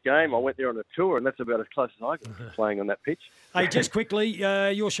the last game. I went there on a tour, and that's about as close as I got to playing on that pitch. Hey, just quickly,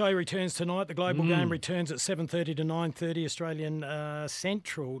 your show returns tonight. The Global Game returns at 7:30 to 9:30 Australian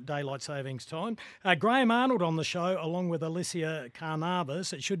Central Daylight Savings Time. Graham Arnold on the show, along with Alicia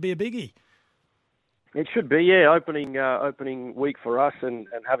Carnavas. It should be a biggie. It should be, yeah. Opening week for us, and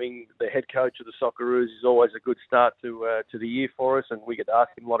having the head coach of the Socceroos is always a good start to the year for us, and we get to ask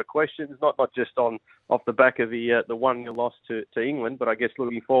him a lot of questions, not just off the back of the 1-0 loss to England, but I guess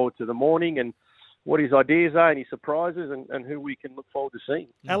looking forward to the morning and what his ideas are and his surprises and who we can look forward to seeing.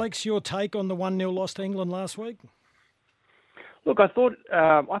 Alex, your take on the 1-0 loss to England last week? Look, I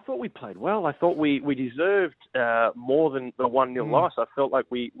thought we played well. I thought we deserved more than the 1-0 loss. I felt like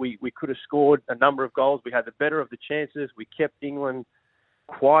we could have scored a number of goals. We had the better of the chances. We kept England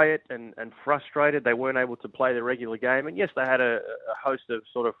quiet and frustrated. They weren't able to play their regular game. And yes, they had a host of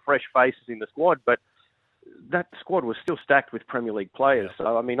sort of fresh faces in the squad, but that squad was still stacked with Premier League players.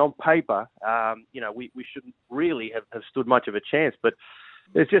 So, I mean, on paper, we shouldn't really have stood much of a chance. But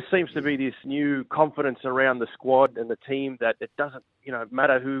there just seems to be this new confidence around the squad and the team that it doesn't,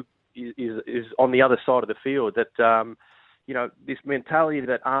 matter who is on the other side of the field. That, this mentality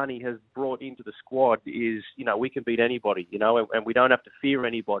that Arnie has brought into the squad is, we can beat anybody, and we don't have to fear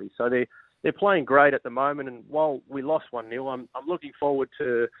anybody. So they're playing great at the moment. And while we lost 1-0, I'm looking forward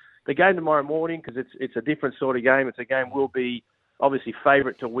to the game tomorrow morning because it's a different sort of game. It's a game we'll be obviously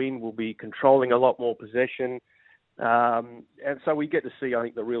favourite to win. We'll be controlling a lot more possession. And so we get to see, I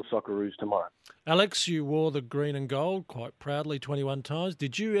think, the real Socceroos tomorrow. Alex, you wore the green and gold quite proudly 21 times.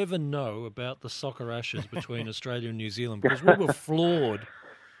 Did you ever know about the soccer ashes between Australia and New Zealand? Because we were floored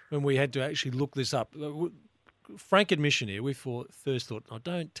when we had to actually look this up. Frank admission here, we first thought,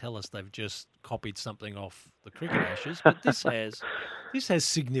 don't tell us they've just copied something off the cricket ashes, but this has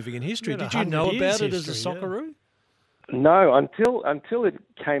significant history. Did you know about it as a Socceroo? Yeah. No, until it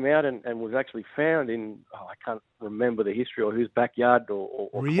came out and was actually found in, I can't remember the history or whose backyard or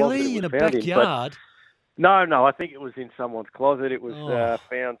really? In a backyard? No, I think it was in someone's closet. It was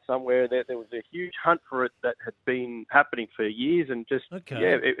found somewhere. There was a huge hunt for it that had been happening for years and just,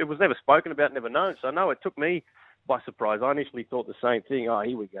 it was never spoken about, never known. So, no, it took me by surprise. I initially thought the same thing. Oh,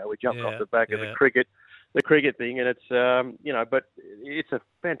 here we go. We jumped off the back of the cricket thing, and it's but it's a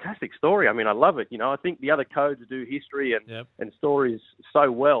fantastic story. I mean, I love it. I think the other codes do history and stories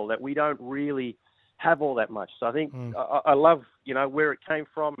so well that we don't really have all that much. So I think I love where it came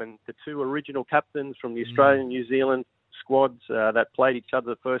from and the two original captains from the Australian New Zealand squads that played each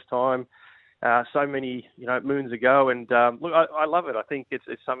other the first time so many moons ago. And look, I love it. I think it's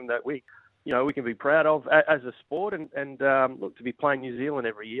something that we can be proud of as a sport, and look, to be playing New Zealand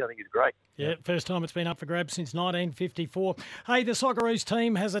every year, I think is great. Yeah, first time it's been up for grabs since 1954. Hey, the Socceroos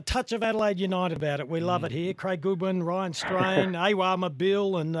team has a touch of Adelaide United about it. We love it here. Craig Goodwin, Ryan Strain, Awa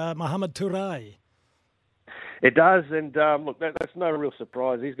Mabil and Mohamed Touré. It does, and look, that's no real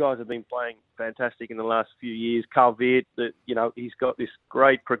surprise. These guys have been playing fantastic in the last few years. Carl Veert, he's got this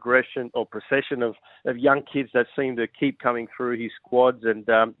great procession of young kids that seem to keep coming through his squads, and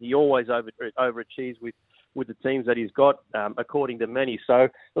he always overachieves with the teams that he's got, according to many. So,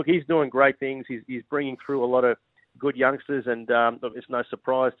 look, he's doing great things. He's bringing through a lot of good youngsters, and look, it's no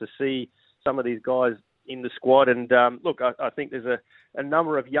surprise to see some of these guys in the squad. And look, I think there's a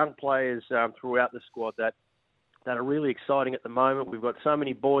number of young players throughout the squad that are really exciting at the moment. We've got so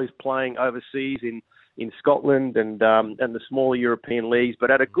many boys playing overseas in Scotland and the smaller European leagues,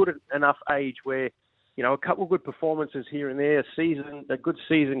 but at a good enough age where, a couple of good performances here and there, a good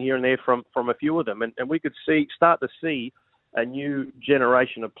season here and there from a few of them, and we could start to see a new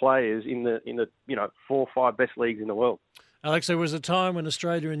generation of players in the 4 or 5 best leagues in the world. Alex, there was a time when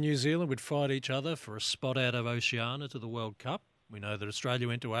Australia and New Zealand would fight each other for a spot out of Oceania to the World Cup. We know that Australia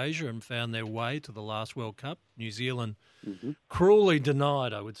went to Asia and found their way to the last World Cup. New Zealand cruelly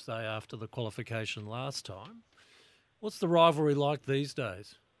denied, I would say, after the qualification last time. What's the rivalry like these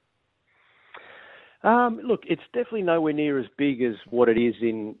days? Look, it's definitely nowhere near as big as what it is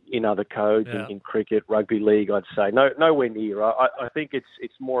in other codes, in cricket, rugby league, I'd say. Nowhere near. I think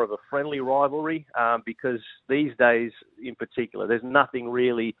it's more of a friendly rivalry because these days in particular, there's nothing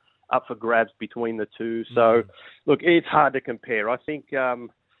really up for grabs between the two. So, look, it's hard to compare. I think,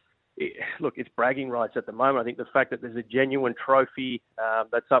 it's bragging rights at the moment. I think the fact that there's a genuine trophy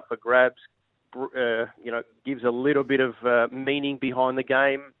that's up for grabs, gives a little bit of meaning behind the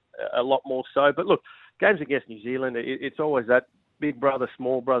game, a lot more so. But look, games against New Zealand, it's always that big brother,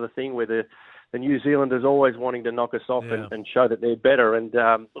 small brother thing where the New Zealanders always wanting to knock us off and show that they're better. And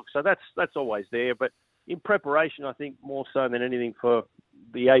look, so that's always there. But in preparation, I think more so than anything for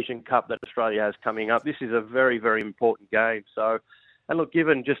the Asian Cup that Australia has coming up, this is a very, very important game. So, and look,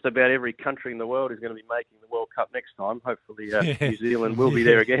 given just about every country in the world is going to be making the World Cup next time, hopefully New Zealand will be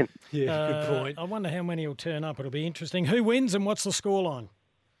there again. Yeah, good point. I wonder how many will turn up. It'll be interesting. Who wins and what's the scoreline?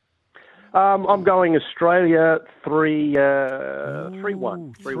 I'm going Australia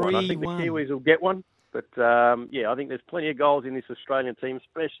 3-1. 3-1. I think the Kiwis will get one. But, I think there's plenty of goals in this Australian team,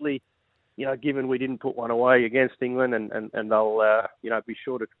 especially, given we didn't put one away against England, and they'll, be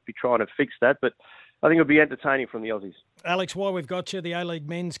sure to be trying to fix that. But I think it'll be entertaining from the Aussies. Alex, while we've got you, the A-League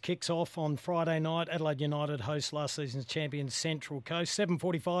Men's kicks off on Friday night. Adelaide United host last season's champions Central Coast,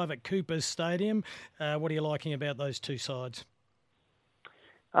 7:45 at Coopers Stadium. What are you liking about those two sides?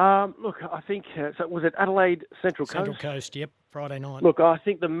 Look, I think, so was it Adelaide Central Coast? Central Coast, yep, Friday night. Look, I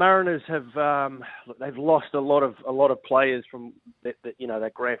think the Mariners have, they've lost a lot of players from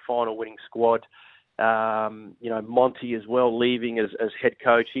that grand final winning squad. Monty as well leaving as head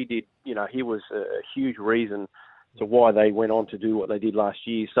coach. He was a huge reason to why they went on to do what they did last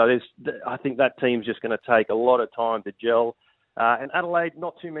year. So I think that team's just going to take a lot of time to gel. And Adelaide,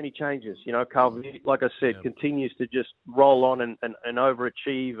 not too many changes. Carl, like I said, continues to just roll on and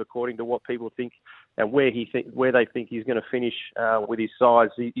overachieve according to what people think and where they think he's going to finish with his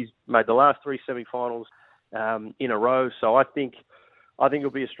sides. He's made the last 3 semi-finals in a row, so I think it'll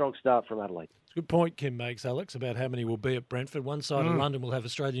be a strong start from Adelaide. Good point Kim makes, Alex, about how many will be at Brentford. One side of London will have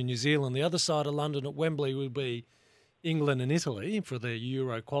Australia and New Zealand. The other side of London at Wembley will be England and Italy for their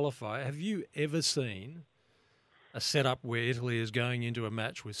Euro qualifier. Have you ever seen a setup where Italy is going into a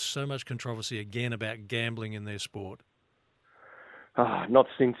match with so much controversy again about gambling in their sport? Not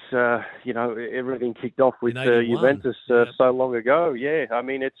since everything kicked off with Juventus so long ago. Yeah, I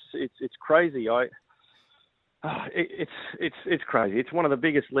mean it's crazy. It's crazy. It's one of the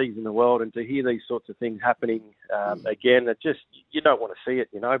biggest leagues in the world, and to hear these sorts of things happening again, it just you don't want to see it,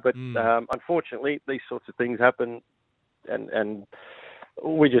 But unfortunately, these sorts of things happen, and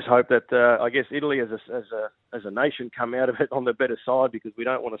we just hope that I guess Italy as a nation come out of it on the better side, because we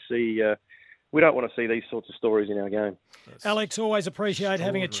don't want to see these sorts of stories in our game. Alex, always appreciate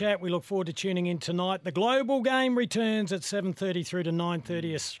having a chat. We look forward to tuning in tonight. The global game returns at 7:30 through to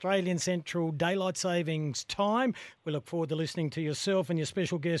 9:30 Australian Central Daylight Savings Time. We look forward to listening to yourself and your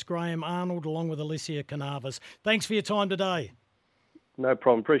special guest Graham Arnold along with Alicia Canavas. Thanks for your time today. No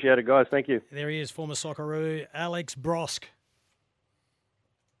problem. Appreciate it, guys. Thank you. There he is, former Socceroo Alex Brosk.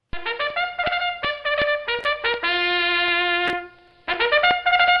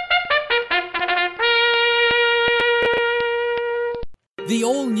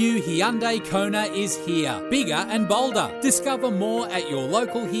 Hyundai Kona is here, bigger and bolder. Discover more at your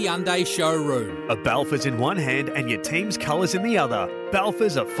local Hyundai showroom. A Balfour's in one hand and your team's colours in the other.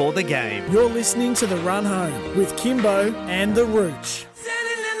 Balfour's are for the game. You're listening to The Run Home with Kimbo and the Rooch.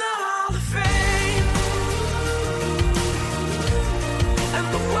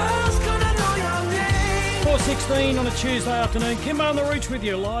 4:16 on a Tuesday afternoon. Kimbo and the Rooch with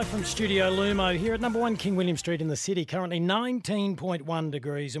you live from Studio Lumo here at number 1 King William Street in the city. Currently 19.1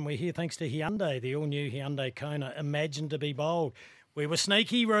 degrees, and we're here thanks to Hyundai, the all-new Hyundai Kona. Imagine to be bold. We were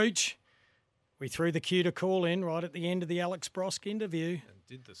sneaky, Rooch. We threw the cue to call in right at the end of the Alex Brosk interview. And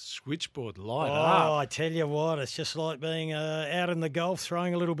did the switchboard light up? Oh, I tell you what, it's just like being out in the Gulf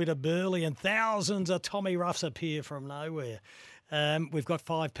throwing a little bit of burley and thousands of Tommy Ruffs appear from nowhere. We've got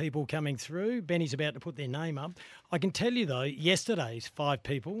 5 people coming through. Benny's about to put their name up. I can tell you, though, yesterday's 5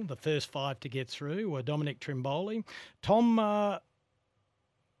 people, the first 5 to get through, were Dominic Trimboli, Tom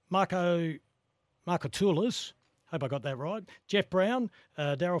Markotoulis, hope I got that right, Jeff Brown,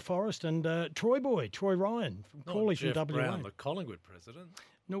 Daryl Forrest, and Troy Ryan from Cawley from WA. Brown, the Collingwood president.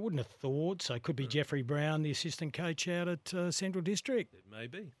 No, I wouldn't have thought. So it could be Jeffrey Brown, the assistant coach out at Central District. It may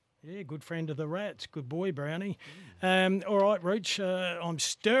be. Yeah, good friend of the Rats. Good boy, Brownie. All right, Rooch, I'm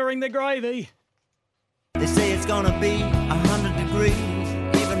stirring the gravy. They say it's going to be 100 degrees,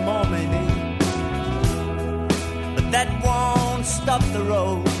 even more maybe. But that won't stop the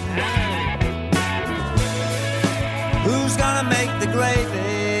road. Who's going to make the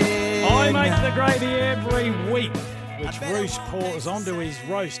gravy? I make the gravy every week, which Rooch pours onto his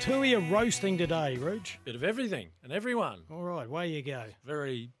roast. Who are you roasting today, Rooch? Bit of everything and everyone. All right, way you go.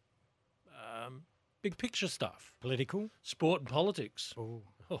 Very big picture stuff. Political? Sport and politics. Oh.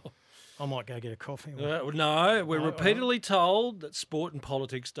 I might go get a coffee. No, we're repeatedly told that sport and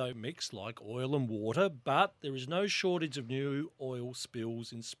politics don't mix like oil and water, but there is no shortage of new oil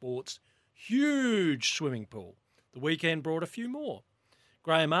spills in sport's huge swimming pool. The weekend brought a few more.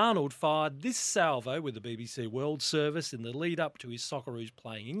 Graham Arnold fired this salvo with the BBC World Service in the lead up to his Socceroos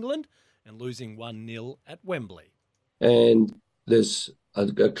playing England and losing 1-0 at Wembley. And there's a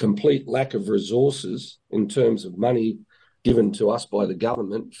complete lack of resources in terms of money given to us by the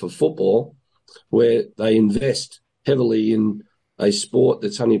government for football, where they invest heavily in a sport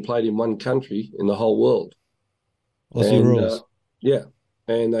that's only played in one country in the whole world. Aussie rules. Yeah,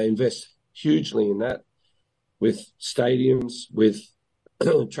 and they invest hugely in that with stadiums, with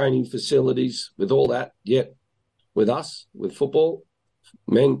training facilities, with all that. Yet with us, with football,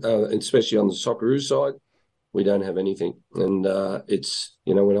 men, especially on the Socceroos side, we don't have anything. And it's,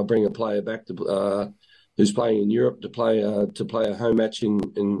 when I bring a player back to who's playing in Europe to play a home match in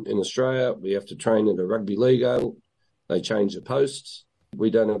Australia, we have to train at a rugby league. They change the posts. We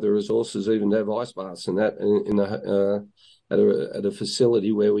don't have the resources even to have ice baths and that at a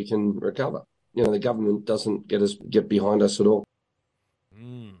facility where we can recover. The government doesn't get behind us at all.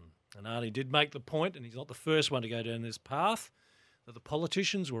 And Arnie did make the point, and he's not the first one to go down this path, that the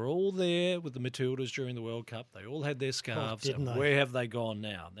politicians were all there with the Matildas during the World Cup. They all had their scarves. Where have they gone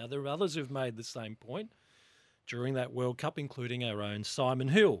now? Now, there are others who've made the same point during that World Cup, including our own Simon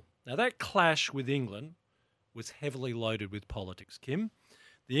Hill. Now, that clash with England was heavily loaded with politics, Kim.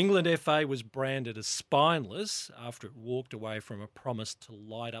 The England FA was branded as spineless after it walked away from a promise to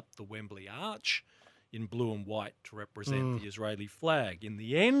light up the Wembley Arch in blue and white to represent the Israeli flag. In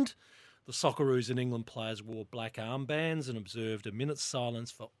the end, the Socceroos and England players wore black armbands and observed a minute's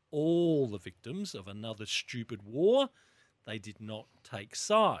silence for all the victims of another stupid war. They did not take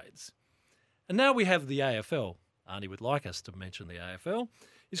sides. And now we have the AFL. Arnie would like us to mention the AFL.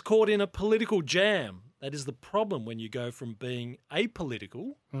 Is caught in a political jam. That is the problem when you go from being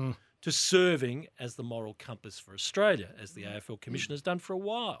apolitical to serving as the moral compass for Australia, as the AFL Commission has done for a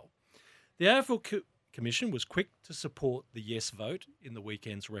while. The AFL Commission was quick to support the yes vote in the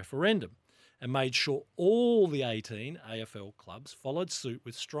weekend's referendum and made sure all the 18 AFL clubs followed suit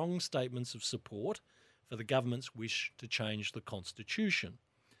with strong statements of support for the government's wish to change the constitution.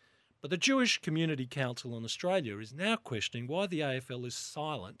 But the Jewish Community Council in Australia is now questioning why the AFL is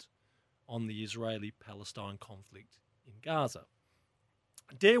silent on the Israeli-Palestine conflict in Gaza.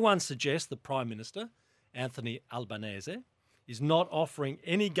 Dare one suggest the Prime Minister, Anthony Albanese, is not offering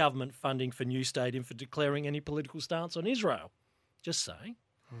any government funding for new stadium for declaring any political stance on Israel. Just saying.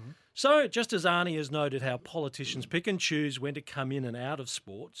 So, just as Arnie has noted how politicians pick and choose when to come in and out of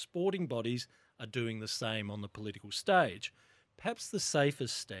sport, sporting bodies are doing the same on the political stage. Perhaps the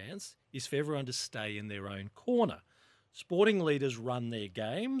safest stance is for everyone to stay in their own corner. Sporting leaders run their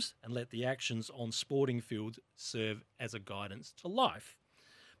games and let the actions on sporting fields serve as a guidance to life.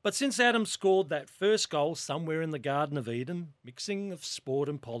 But since Adam scored that first goal somewhere in the Garden of Eden, mixing of sport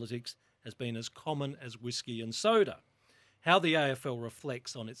and politics has been as common as whiskey and soda. How the AFL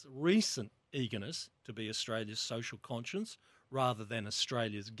reflects on its recent eagerness to be Australia's social conscience rather than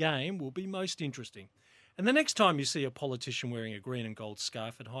Australia's game will be most interesting. And the next time you see a politician wearing a green and gold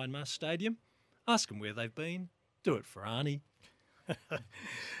scarf at Hindmarsh Stadium, ask them where they've been. Do it for Arnie.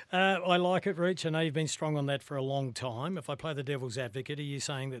 I like it, Rich. I know you've been strong on that for a long time. If I play the devil's advocate, are you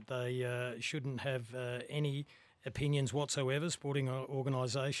saying that they shouldn't have any opinions whatsoever, sporting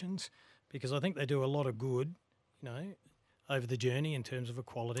organisations? Because I think they do a lot of good, over the journey in terms of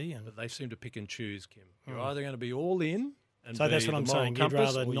equality. But they seem to pick and choose, Kim. You're either going to be all in and so that's what I'm saying. You'd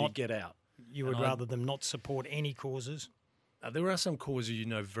rather not get out. You would rather them not support any causes? There are some causes you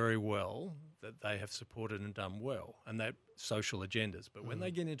know very well that they have supported and done well, and that social agendas. But when they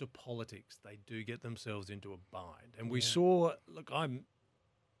get into politics, they do get themselves into a bind. And we saw,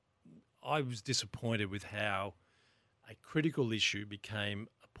 I was disappointed with how a critical issue became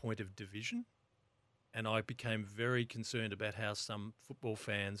a point of division, and I became very concerned about how some football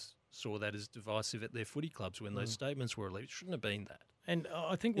fans saw that as divisive at their footy clubs when those statements were released. It shouldn't have been that. And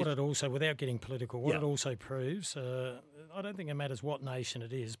I think what it also, without getting political, what it also proves, I don't think it matters what nation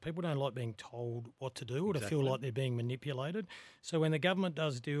it is, people don't like being told what to do or to feel like they're being manipulated. So when the government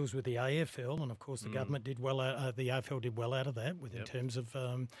does deals with the AFL, and of course the government did well, the AFL did well out of that in terms of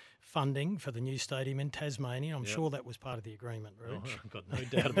funding for the new stadium in Tasmania. I'm sure that was part of the agreement, Rich. I've got no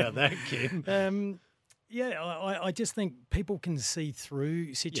doubt about that, Kim. I just think people can see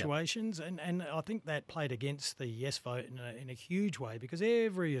through situations, and I think that played against the yes vote in a huge way, because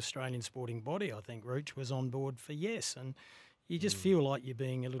every Australian sporting body, I think, Rooch, was on board for yes, and you just feel like you're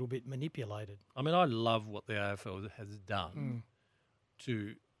being a little bit manipulated. I mean, I love what the AFL has done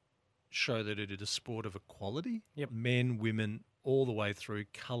to show that it is a sport of equality, men, women, all the way through,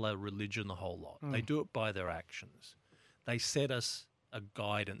 colour, religion, the whole lot. They do it by their actions. They set us a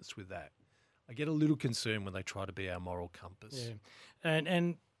guidance with that. I get a little concerned when they try to be our moral compass. Yeah,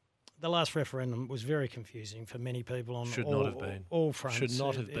 and the last referendum was very confusing for many people on all fronts. Should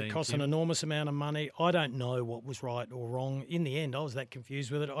not have been. It cost an enormous amount of money. I don't know what was right or wrong. In the end, I was that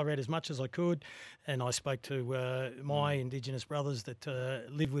confused with it. I read as much as I could, and I spoke to my Indigenous brothers that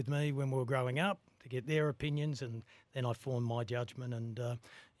lived with me when we were growing up to get their opinions, and then I formed my judgment and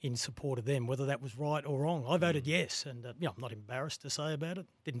in support of them, whether that was right or wrong. I voted yes, and I'm not embarrassed to say about it.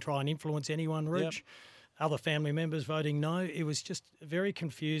 Didn't try and influence anyone, Rich. Other family members voting no. It was just very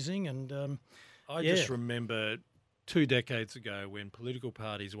confusing. And I just remember 2 decades ago when political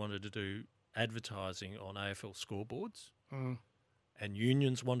parties wanted to do advertising on AFL scoreboards and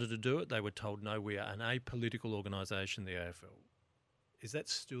unions wanted to do it. They were told, no, we are an apolitical organisation, the AFL. Is that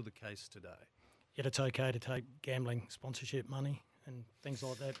still the case today? Yet it's okay to take gambling sponsorship money and things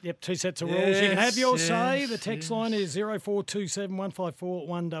like that. Yep, 2 sets of rules. You can have your say. The text line is 0427 154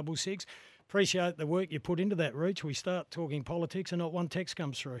 166. Appreciate the work you put into that, Reach. We start talking politics and not one text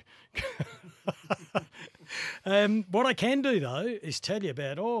comes through. What I can do, though, is tell you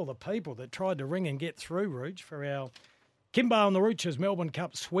about all the people that tried to ring and get through, Reach, for our Kimbo and the Rooch's Melbourne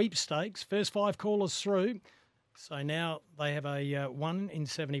Cup sweepstakes. First 5 callers through. So now they have a 1 in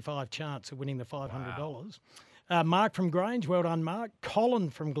 75 chance of winning the $500. Wow. Mark from Grange, well done, Mark. Colin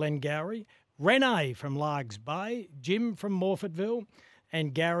from Glengowrie. Renee from Largs Bay. Jim from Morfettville.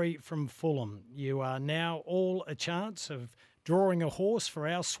 And Gary from Fulham. You are now all a chance of drawing a horse for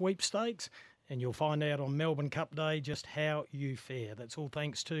our sweepstakes, and you'll find out on Melbourne Cup Day just how you fare. That's all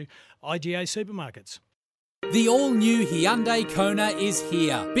thanks to IGA Supermarkets. The all-new Hyundai Kona is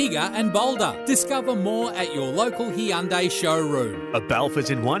here, bigger and bolder. Discover more at your local Hyundai showroom. A Balfour's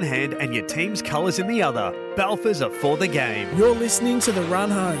in one hand and your team's colours in the other. Balfour's are for the game. You're listening to The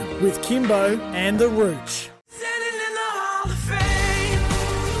Run Home with Kimbo and the Rooch.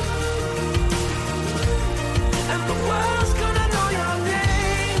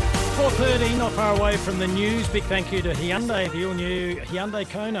 4:30, not far away from the news. Big thank you to Hyundai, the all-new Hyundai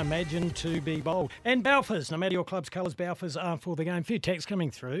Kona, imagine to be bold. And Balfour's, no matter your club's colours, Balfour's are for the game. A few texts coming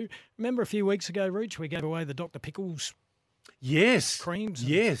through. Remember a few weeks ago, Rooch, we gave away the Dr. Pickles creams?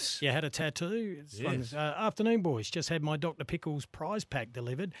 Yes. You had a tattoo. It's fun. Afternoon, boys. Just had my Dr. Pickles prize pack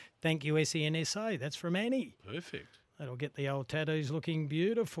delivered. Thank you, SEN SA. That's from Annie. Perfect. That'll get the old tattoos looking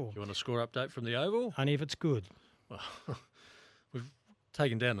beautiful. Do you want a score update from the Oval? Only if it's good. Well, we've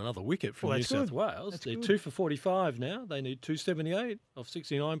taken down another wicket from New South Wales. They're 2 for 45 now. They need 278 off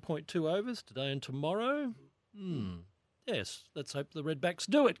 69.2 overs today and tomorrow. Yes, let's hope the Redbacks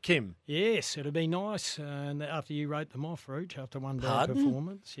do it, Kim. Yes, it'll be nice. And after you wrote them off, Rooch, after one bad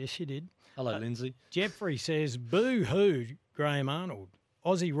performance. Yes, you did. Hello, Lindsay. Jeffrey says, boo-hoo, Graham Arnold.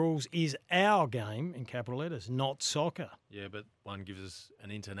 Aussie rules is our game, in capital letters, not soccer. Yeah, but one gives us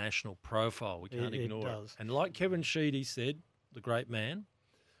an international profile. We can't ignore it. Does. And like Kevin Sheedy said, the great man,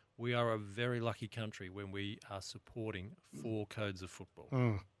 we are a very lucky country when we are supporting 4 codes of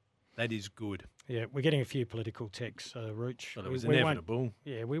football. That is good. Yeah, we're getting a few political texts, Rooch. Well, it was inevitable.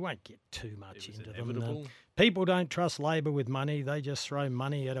 We won't get too much into inevitable. them. People don't trust Labor with money. They just throw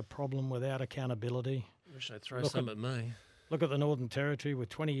money at a problem without accountability. I wish they'd throw some at me. Look at the Northern Territory with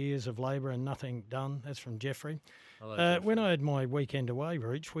 20 years of Labor and nothing done. That's from Jeffrey. Hello, Jeffrey. When I had my weekend away,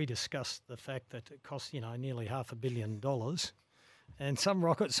 Rooch, we discussed the fact that it costs, nearly $500 million. And some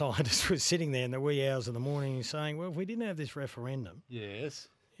rocket scientist was sitting there in the wee hours of the morning saying, well, if we didn't have this referendum, yes,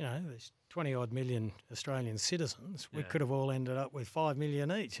 there's 20-odd million Australian citizens, we could have all ended up with 5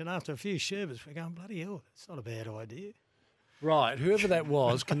 million each. And after a few sherbets, we're going, bloody hell, it's not a bad idea. Right, whoever that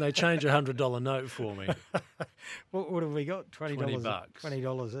was, can they change a $100 note for me? What have we got? $20.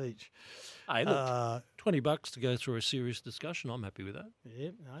 $20 each. Hey, look, $20 to go through a serious discussion. I'm happy with that. Yeah,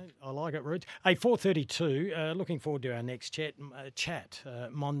 I like it, Rooch. Hey, 4:32. Looking forward to our next chat.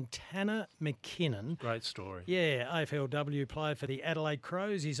 Montana McKinnon. Great story. Yeah, AFLW player for the Adelaide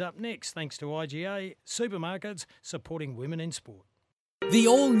Crows. He's up next, thanks to IGA Supermarkets supporting women in sport. The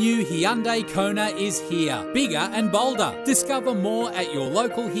all-new Hyundai Kona is here, bigger and bolder. Discover more at your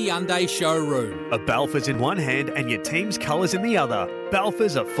local Hyundai showroom. A Balfour's in one hand and your team's colours in the other.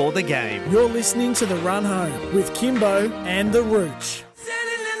 Balfour's are for the game. You're listening to The Run Home with Kimbo and the Rooch.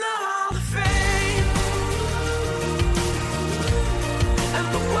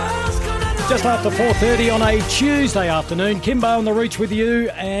 Just after 4:30 on a Tuesday afternoon, Kimbo and the Rooch with you,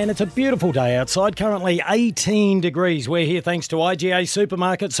 and it's a beautiful day outside, currently 18 degrees. We're here thanks to IGA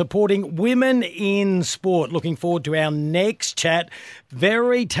Supermarket supporting women in sport. Looking forward to our next chat.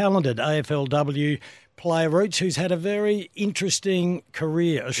 Very talented AFLW player, Rooch, who's had a very interesting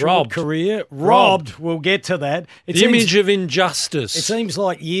career, a short career. Robbed. We'll get to that. The image of injustice. It seems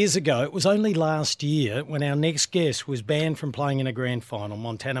like years ago, it was only last year when our next guest was banned from playing in a grand final.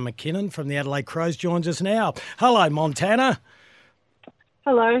 Montana McKinnon from the Adelaide Crows joins us now. Hello, Montana.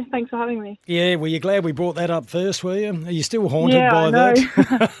 Hello, thanks for having me. Yeah, were you glad we brought that up first, were you? Are you still haunted by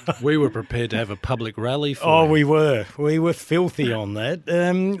that? We were prepared to have a public rally for you. We were. We were filthy on that.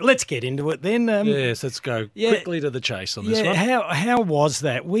 Let's get into it then. Yes, let's go quickly to the chase on this one. How was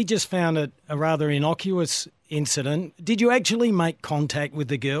that? We just found it a rather innocuous incident. Did you actually make contact with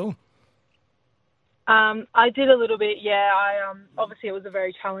the girl? I did a little bit, yeah. Obviously it was a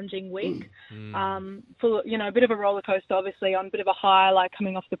very challenging week. Full, a bit of a roller coaster, obviously, on a bit of a high, like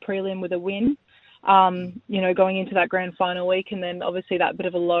coming off the prelim with a win, going into that grand final week, and then obviously that bit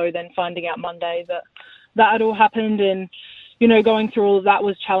of a low, then finding out Monday that had all happened, and, going through all of that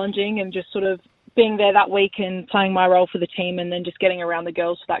was challenging, and just sort of being there that week and playing my role for the team, and then just getting around the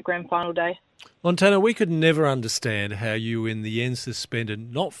girls for that grand final day. Montana, we could never understand how you in the end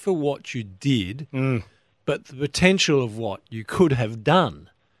suspended, not for what you did, but the potential of what you could have done.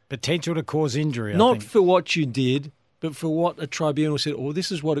 Potential to cause injury, I think. For what you did, but for what a tribunal said,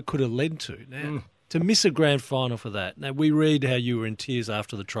 this is what it could have led to. Now, to miss a grand final for that. Now, we read how you were in tears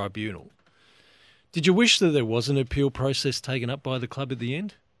after the tribunal. Did you wish that there was an appeal process taken up by the club at the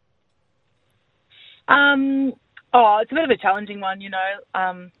end? It's a bit of a challenging one,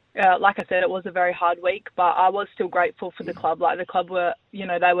 like I said, it was a very hard week, but I was still grateful for the club. Like the club were,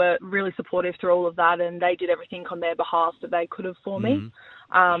 they were really supportive through all of that, and they did everything on their behalf that they could have for me.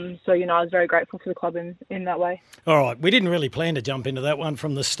 I was very grateful for the club in that way. All right, we didn't really plan to jump into that one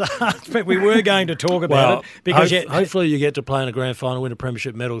from the start, but we were going to talk about it because hopefully you get to play in a grand final, win a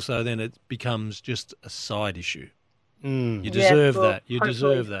premiership medal, so then it becomes just a side issue. You deserve that. You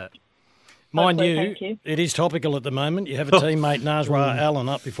deserve that. Mind you, it is topical at the moment. You have a teammate, Nazra Allen,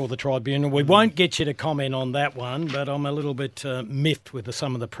 up before the tribunal. We won't get you to comment on that one, but I'm a little bit miffed with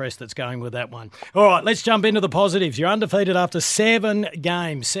some of the press that's going with that one. All right, let's jump into the positives. You're undefeated after 7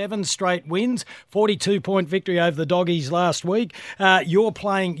 games, 7 straight wins, 42-point victory over the Doggies last week. You're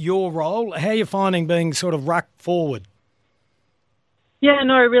playing your role. How are you finding being sort of rucked forward? Yeah,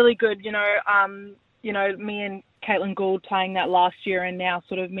 no, really good. Me and Caitlin Gould playing that last year, and now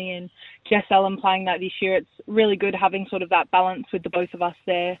sort of me and Jess Allen playing that this year. It's really good having sort of that balance with the both of us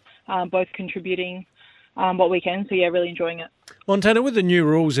there, both contributing what we can. So, yeah, really enjoying it. Montana, with the new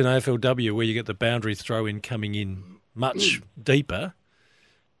rules in AFLW where you get the boundary throw-in coming in much deeper,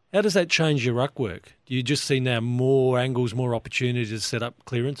 how does that change your ruck work? Do you just see now more angles, more opportunities to set up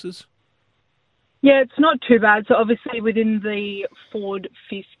clearances? Yeah, it's not too bad. So obviously within the forward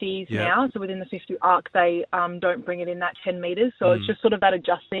 50s now, so within the 50 arc, they don't bring it in that 10 metres. So it's just sort of that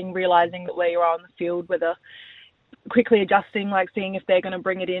adjusting, realising that where you are on the field, whether quickly adjusting, like seeing if they're going to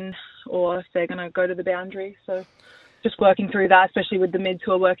bring it in or if they're going to go to the boundary. So just working through that, especially with the mids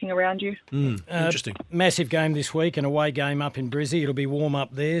who are working around you. Interesting. Massive game this week, an away game up in Brizzy. It'll be warm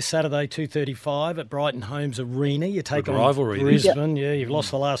up there. Saturday, 2:35 at Brighton Homes Arena. You take on rivalry, Brisbane. Yeah, you've lost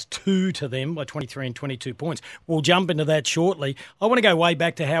the last two to them by 23 and 22 points. We'll jump into that shortly. I want to go way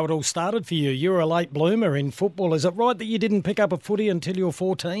back to how it all started for you. You were a late bloomer in football. Is it right that you didn't pick up a footy until you were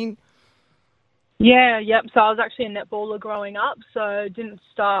 14? Yeah, yep. So I was actually a netballer growing up, so didn't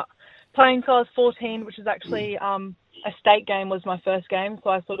start playing until I was 14, which was actually a state game was my first game, so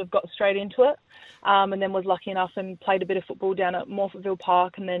I sort of got straight into it, and then was lucky enough and played a bit of football down at Morphettville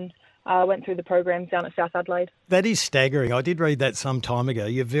Park, and then went through the programs down at South Adelaide. That is staggering. I did read that some time ago.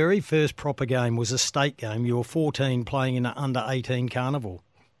 Your very first proper game was a state game. You were 14 playing in an under-18 carnival.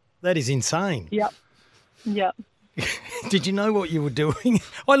 That is insane. Yep. Did you know what you were doing?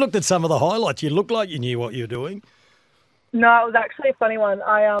 I looked at some of the highlights. You looked like you knew what you were doing. No, it was actually a funny one.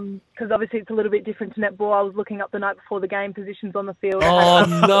 Because obviously it's a little bit different to netball. I was looking up the night before the game positions on the field. Oh,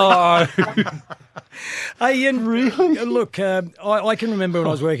 no. Hey, Ian, really? Look, I can remember when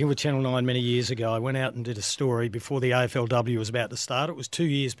I was working with Channel 9 many years ago, I went out and did a story before the AFLW was about to start. It was 2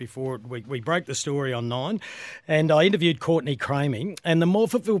 years before we broke the story on 9, and I interviewed Courtney Craming, and the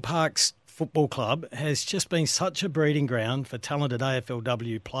Morphettville Parks Football Club has just been such a breeding ground for talented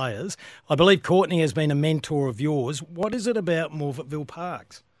AFLW players. I believe Courtney has been a mentor of yours. What is it about Morphettville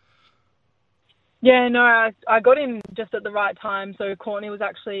Parks? Yeah, no, I got in just at the right time. So Courtney was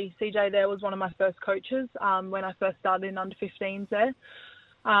actually, CJ there was one of my first coaches when I first started in under-15s there.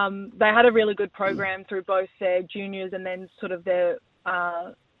 They had a really good program through both their juniors and then sort of their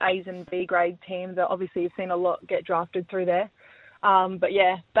A's and B grade team that obviously you've seen a lot get drafted through there. But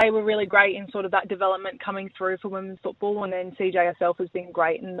yeah, they were really great in sort of that development coming through for women's football, and then CJ herself has been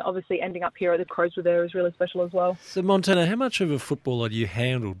great, and obviously ending up here at the Crows with her is really special as well. So Montana, how much of a footballer do you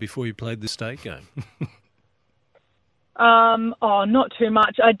handled before you played the state game? Not too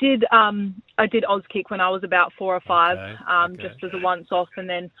much. I did Oz kick when I was about 4 or 5, just as a once off, and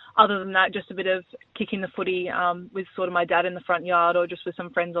then other than that, just a bit of kicking the footy with sort of my dad in the front yard or just with some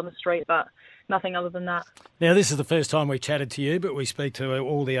friends on the street, but nothing other than that. Now, this is the first time we chatted to you, but we speak to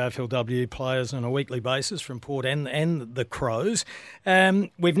all the AFLW players on a weekly basis from Port and the Crows.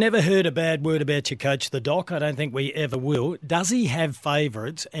 We've never heard a bad word about your coach, the Doc. I don't think we ever will. Does he have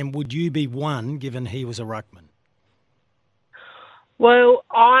favourites, and would you be one given he was a ruckman? Well,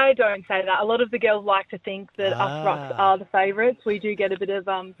 I don't say that. A lot of the girls like to think that us rucks are the favourites. We do get a bit of,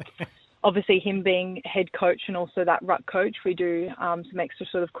 obviously him being head coach and also that ruck coach, we do some extra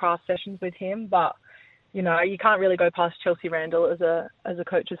sort of craft sessions with him. But, you know, you can't really go past Chelsea Randall as a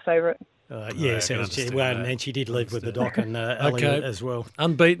coach's favourite. Yes, and she did live with the Doc and Elliot as well.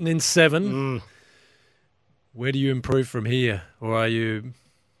 Unbeaten in 7. Where do you improve from here? Or are you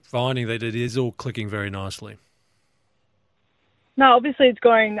finding that it is all clicking very nicely? No, obviously it's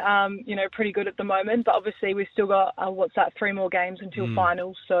going, pretty good at the moment. But obviously we've still got, 3 more games until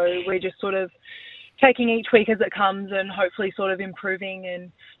finals. So we're just sort of taking each week as it comes and hopefully sort of improving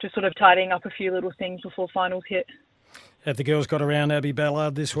and just sort of tidying up a few little things before finals hit. Have the girls got around Abby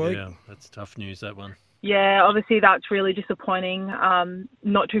Ballard this week? Yeah, that's tough news, that one. Yeah, obviously that's really disappointing.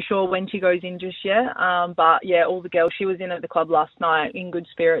 Not too sure when she goes in just yet. But yeah, all the girls, she was in at the club last night in good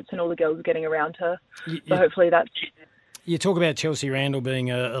spirits and all the girls are getting around her. So hopefully that's... You talk about Chelsea Randall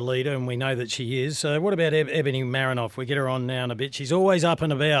being a leader, and we know that she is. What about Ebony Marinoff? We get her on now in a bit. She's always up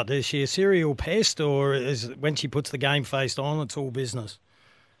and about. Is she a serial pest, or is when she puts the game face on, it's all business?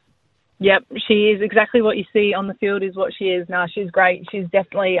 Yep, she is exactly what you see on the field is what she is. Now, she's great. She's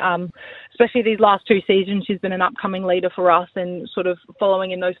definitely, especially these last 2 seasons, she's been an upcoming leader for us and sort of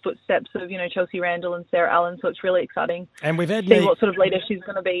following in those footsteps of, Chelsea Randall and Sarah Allen. So it's really exciting. And we've had see what sort of leader she's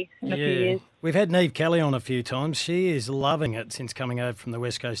going to be in a few years. We've had Neve Kelly on a few times. She is loving it since coming over from the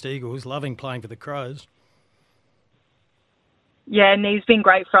West Coast Eagles, loving playing for the Crows. Yeah, Neve's been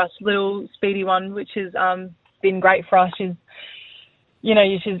great for us. Little speedy one, which has been great for us.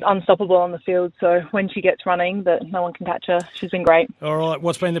 She's unstoppable on the field. So when she gets running, that no one can catch her. She's been great. All right.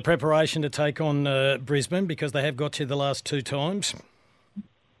 What's been the preparation to take on Brisbane? Because they have got you the last 2 times.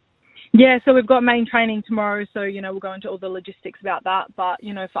 Yeah, so we've got main training tomorrow. So, we'll go into all the logistics about that. But,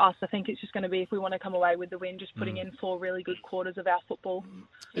 for us, I think it's just going to be, if we want to come away with the win, just putting in 4 really good quarters of our football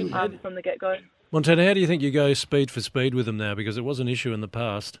from the get-go. Montana, how do you think you go speed for speed with them now? Because it was an issue in the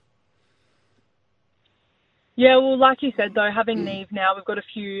past. Yeah, well, like you said, though, having Neve now, we've got a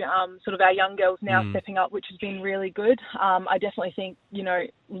few sort of our young girls now stepping up, which has been really good. I definitely think,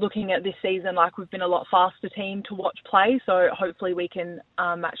 looking at this season, like we've been a lot faster team to watch play, so hopefully we can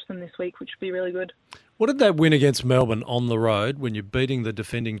match them this week, which would be really good. What did that win against Melbourne on the road, when you're beating the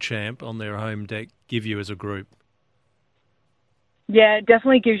defending champ on their home deck, give you as a group? Yeah, it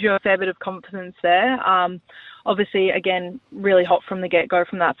definitely gives you a fair bit of confidence there. Obviously, again, really hot from the get-go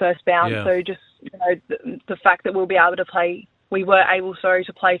from that first bounce. Yeah. So just the fact that we were able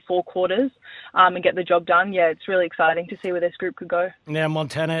to play 4 quarters and get the job done. Yeah, it's really exciting to see where this group could go. Now,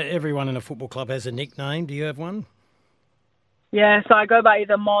 Montana, everyone in a football club has a nickname. Do you have one? Yeah, so I go by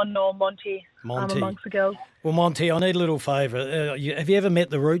either Mon or Monty. Amongst the girls. Well, Monty, I need a little favour. Have you ever met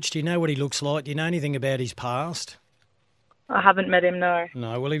the Rooch? Do you know what he looks like? Do you know anything about his past? I haven't met him, no.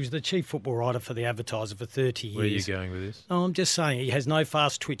 No, well, he was the chief football writer for the Advertiser for 30 years. Where are you going with this? Oh, I'm just saying he has no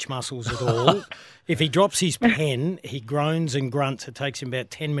fast twitch muscles at all. If he drops his pen, he groans and grunts. It takes him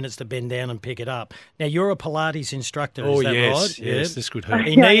about 10 minutes to bend down and pick it up. Now, you're a Pilates instructor, is that right? Yes, yeah. This could help.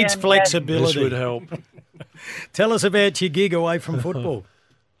 He needs flexibility. This would help. Tell us about your gig away from football.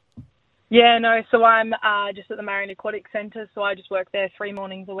 Yeah, no, so I'm just at the Marion Aquatic Centre, so I just work there 3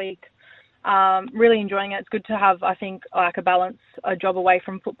 mornings a week. Really enjoying it. It's good to have, I think, like a job away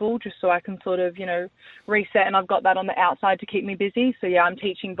from football, just so I can sort of, reset, and I've got that on the outside to keep me busy. So yeah, I'm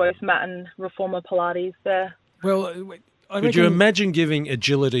teaching both mat and reformer Pilates there. Well, could you imagine giving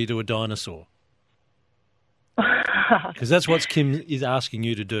agility to a dinosaur? Because that's what Kim is asking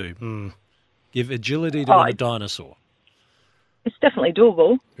you to do. Give agility to a dinosaur. It's definitely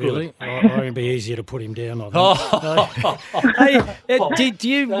doable. Really? It'd be easier to put him down, I think. Hey, do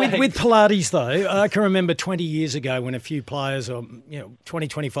you with Pilates, though, I can remember 20 years ago when a few players, 20,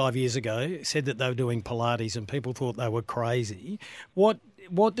 25 years ago, said that they were doing Pilates and people thought they were crazy. What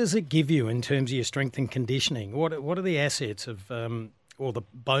does it give you in terms of your strength and conditioning? What are the assets of, or the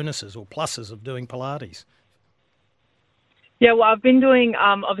bonuses or pluses of doing Pilates? Yeah, well, I've been doing,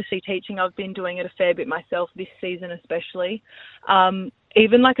 obviously teaching, I've been doing it a fair bit myself this season especially.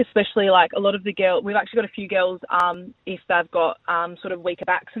 Especially a lot of the girls, we've actually got a few girls, if they've got sort of weaker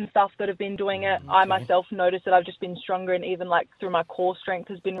backs and stuff that have been doing it. Okay. I myself noticed that I've just been stronger, and even through my core strength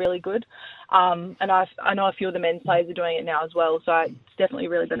has been really good. And I know a few of the men's players are doing it now as well, so it's definitely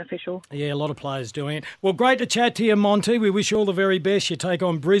really beneficial. Yeah, a lot of players doing it. Well, great to chat to you, Monty. We wish you all the very best. You take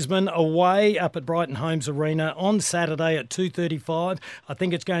on Brisbane away up at Brighton Homes Arena on Saturday at 2:35. I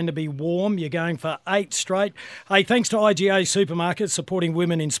think it's going to be warm. You're going for 8 straight. Hey, thanks to IGA Supermarkets supporting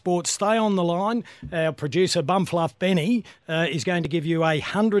women in sports. Stay on the line. Our producer, Bumfluff Benny, is going to give you a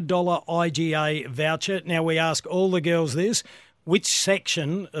 $100 IGA voucher. Now, we ask all the girls this. Which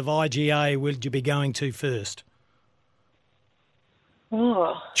section of IGA would you be going to first?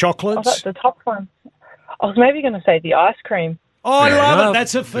 Oh, chocolates? That's the top one. I was maybe going to say the ice cream. Oh, I love it.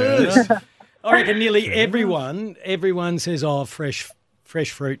 That's a first. I reckon nearly everyone says, fresh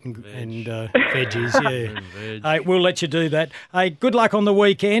fruit and veggies, yeah. Hey, we'll let you do that. Hey, good luck on the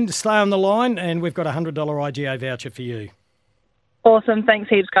weekend. Stay on the line, and we've got a $100 IGA voucher for you. Awesome. Thanks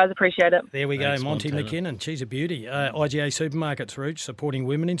heaps, guys. Appreciate it. There we Thanks, go. Monty Montana. McKinnon. She's a beauty. IGA Supermarkets, Rooch, supporting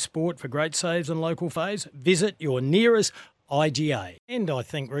women in sport for great saves and local faves. Visit your nearest IGA. And I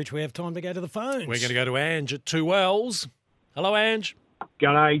think, Rooch, we have time to go to the phones. We're going to go to Ange at 2 Wells. Hello, Ange.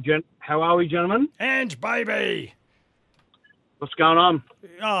 G'day, how are we, gentlemen? Ange, baby. What's going on?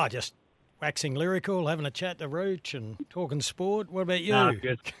 Oh, just waxing lyrical, having a chat to Rooch and talking sport. What about you? No,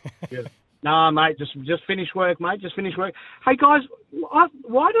 good. No, mate, just finished work, mate. Just finished work. Hey, guys,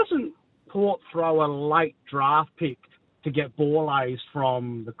 why doesn't Port throw a late draft pick to get Borlays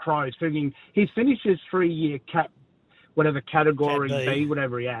from the Crows? Thinking he's finished his 3-year cap, whatever category B,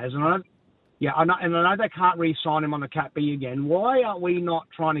 whatever he has, and I know they can't re-sign him on the Cat B again. Why are we not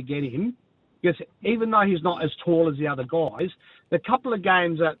trying to get him? Because even though he's not as tall as the other guys, the couple of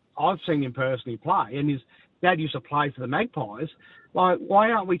games that I've seen him personally play, and his dad used to play for the Magpies, why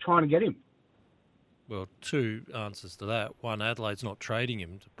aren't we trying to get him? Well, 2 answers to that. One, Adelaide's not trading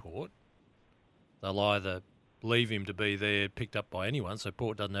him to Port. They'll either leave him to be there picked up by anyone, so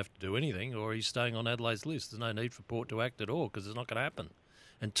Port doesn't have to do anything, or he's staying on Adelaide's list. There's no need for Port to act at all, because it's not going to happen.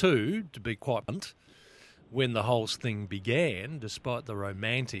 And 2, to be quite blunt, when the whole thing began, despite the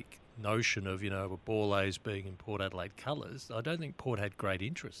romantic notion of, Borlays being in Port Adelaide colours, I don't think Port had great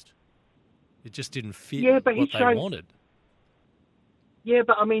interest. It just didn't fit what they wanted. Yeah,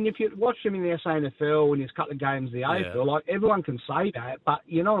 but I mean, if you watch him in the SANFL and his couple of games in the AFL, everyone can say that, but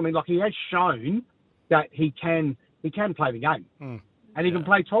you know what I mean? He has shown that he can play the game, and he can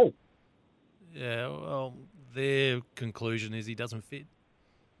play tall. Yeah, well, their conclusion is he doesn't fit.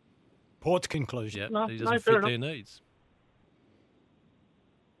 Port's conclusion. Yeah, he doesn't fit their needs.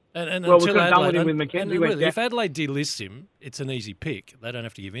 And well, until we could have done Adelaide, with him with McKenzie. Really, if Adelaide delists him, it's an easy pick. They don't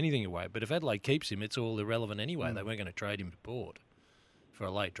have to give anything away. But if Adelaide keeps him, it's all irrelevant anyway. They weren't going to trade him to Port for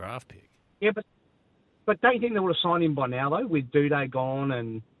a late draft pick. Yeah, but don't you think they would have signed him by now, though, with Duday gone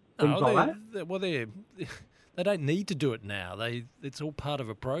and things like that? They don't need to do it now. It's all part of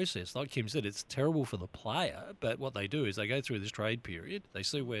a process. Like Kim said, it's terrible for the player, but what they do is they go through this trade period, they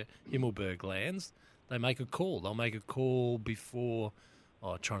see where Himmelberg lands, they make a call. They'll make a call before...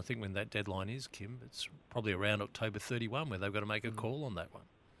 I'm trying to think when that deadline is, Kim. It's probably around October 31 where they've got to make a call on that one.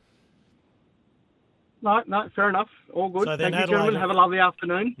 No, fair enough. All good. So Thank you, gentlemen. Have a lovely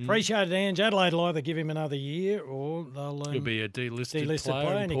afternoon. Appreciate it, Ange. Adelaide will either give him another year or they'll... He'll be a delisted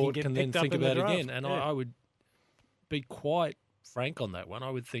player and Port can then think about it again. And I would be quite frank on that one. I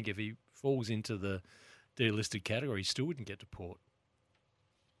would think if he falls into the delisted category, he still wouldn't get to Port.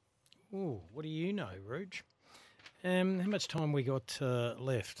 Oh, what do you know, Rooch? How much time we got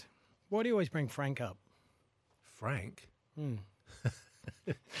left? Why do you always bring Frank up? Frank?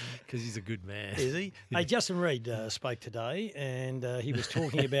 Because he's a good man. Is he? Hey, Justin Reid spoke today and he was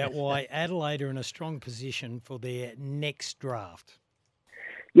talking about why Adelaide are in a strong position for their next draft.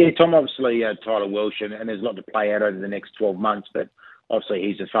 Yeah, Tom, obviously Tyler Welsh, and there's a lot to play out over the next 12 months, but obviously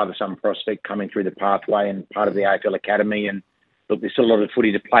he's a father-son prospect coming through the pathway and part of the AFL Academy. And look, there's still a lot of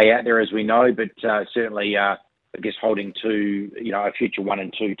footy to play out there, as we know, but certainly... I guess holding two, a future 1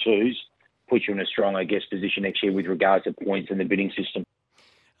 and 2 twos puts you in a strong, position next year with regards to points in the bidding system.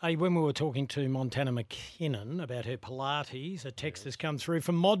 Hey, when we were talking to Montana McKinnon about her Pilates, a text has come through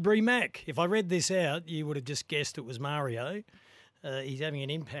from Modbury Mac. If I read this out, you would have just guessed it was Mario. He's having an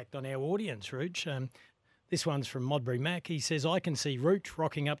impact on our audience, Rooch. This one's from Modbury Mac. He says, I can see Rooch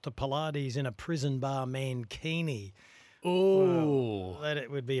rocking up to Pilates in a prison bar mankini. Oh, well,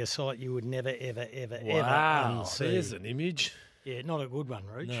 that would be a sight you would never, ever unsee. There's an image. Yeah, not a good one,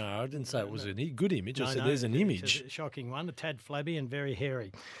 Rooch. No, I didn't say it was a good image. I said there's an image. It's a shocking one, a tad flabby and very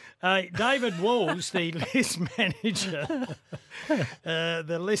hairy. David Walls, the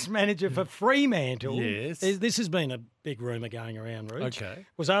list manager for Fremantle. Yes. This has been a big rumour going around, Rooch. Okay.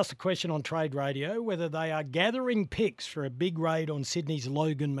 Was asked a question on Trade Radio whether they are gathering picks for a big raid on Sydney's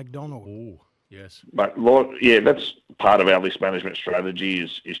Logan McDonald. Oh. Yes. But, that's part of our list management strategy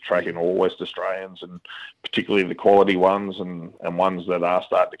is tracking all West Australians and particularly the quality ones and ones that are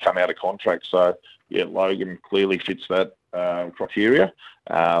starting to come out of contract. So, Logan clearly fits that criteria.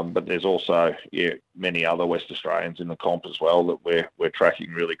 But there's also, many other West Australians in the comp as well that we're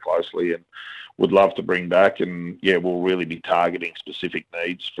tracking really closely and would love to bring back. And, we'll really be targeting specific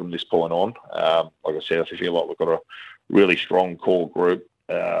needs from this point on. Like I said, I feel like we've got a really strong core group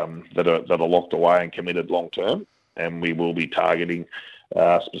that are locked away and committed long term, and we will be targeting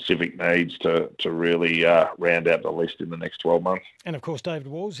specific needs to really round out the list in the next 12 months. And of course, David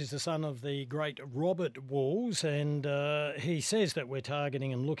Walls is the son of the great Robert Walls, and he says that we're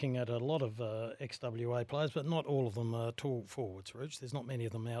targeting and looking at a lot of ex-WA players, but not all of them are tall forwards, Rich. There's not many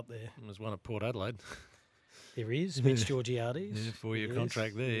of them out there. There's one at Port Adelaide. There is, Mitch Georgiades. Yeah, 4-year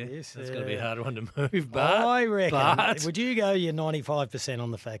contract there. Yes, that's going to be a hard one to move, but... I reckon. Would you go your 95%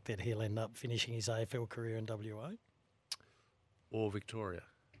 on the fact that he'll end up finishing his AFL career in WA? Or Victoria.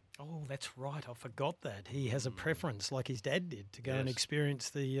 Oh, that's right. I forgot that. He has a preference, like his dad did, to go and experience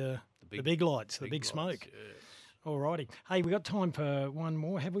the big lights, the big smoke. Yes. All righty. Hey, we got time for one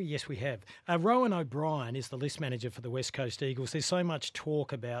more, have we? Yes, we have. Rowan O'Brien is the list manager for the West Coast Eagles. There's so much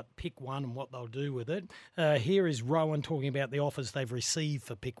talk about pick one and what they'll do with it. Here is Rowan talking about the offers they've received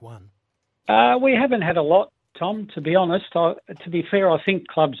for pick one. We haven't had a lot, Tom, to be honest. To be fair, I think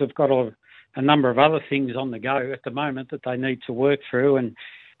clubs have got a number of other things on the go at the moment that they need to work through, and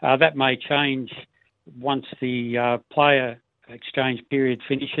that may change once the player exchange period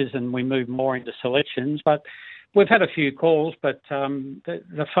finishes and we move more into selections. But we've had a few calls, but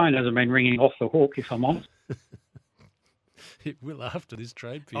the phone hasn't been ringing off the hook, if I'm honest. It will after this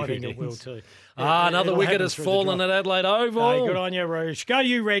trade period. I think it will too. Another wicket has fallen at Adelaide Oval. Hey, good on you, Rouge. Go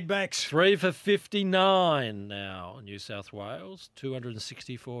you Redbacks. 3 for 59 now. New South Wales,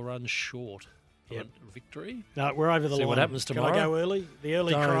 264 runs short. Yep. Victory. No, we're over the line. See what happens tomorrow. Can I go early? The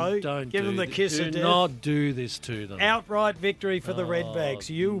early crow. Give them the kiss of death. Do not do this to them. Outright victory for the Redbacks.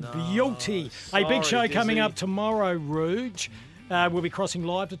 You beauty. A big show coming up tomorrow, Rouge. We'll be crossing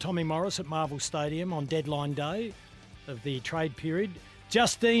live to Tommy Morris at Marvel Stadium on deadline day of the trade period.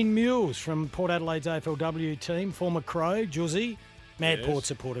 Justine Mules from Port Adelaide's AFLW team, former Crow, Juzzy, Mad Port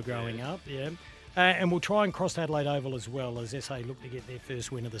supporter growing up, and we'll try and cross Adelaide Oval as well as SA look to get their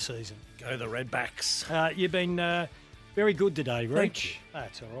first win of the season. Go the Redbacks. You've been Very good today, Rich. Thank you.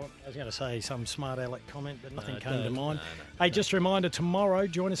 That's all right. I was going to say some smart aleck comment, but nothing came to don't. mind. No. Hey, just a reminder, tomorrow,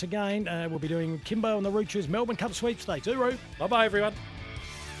 join us again. We'll be doing Kimbo and the Roosters Melbourne Cup sweepstakes. Hooroo. Bye-bye, everyone.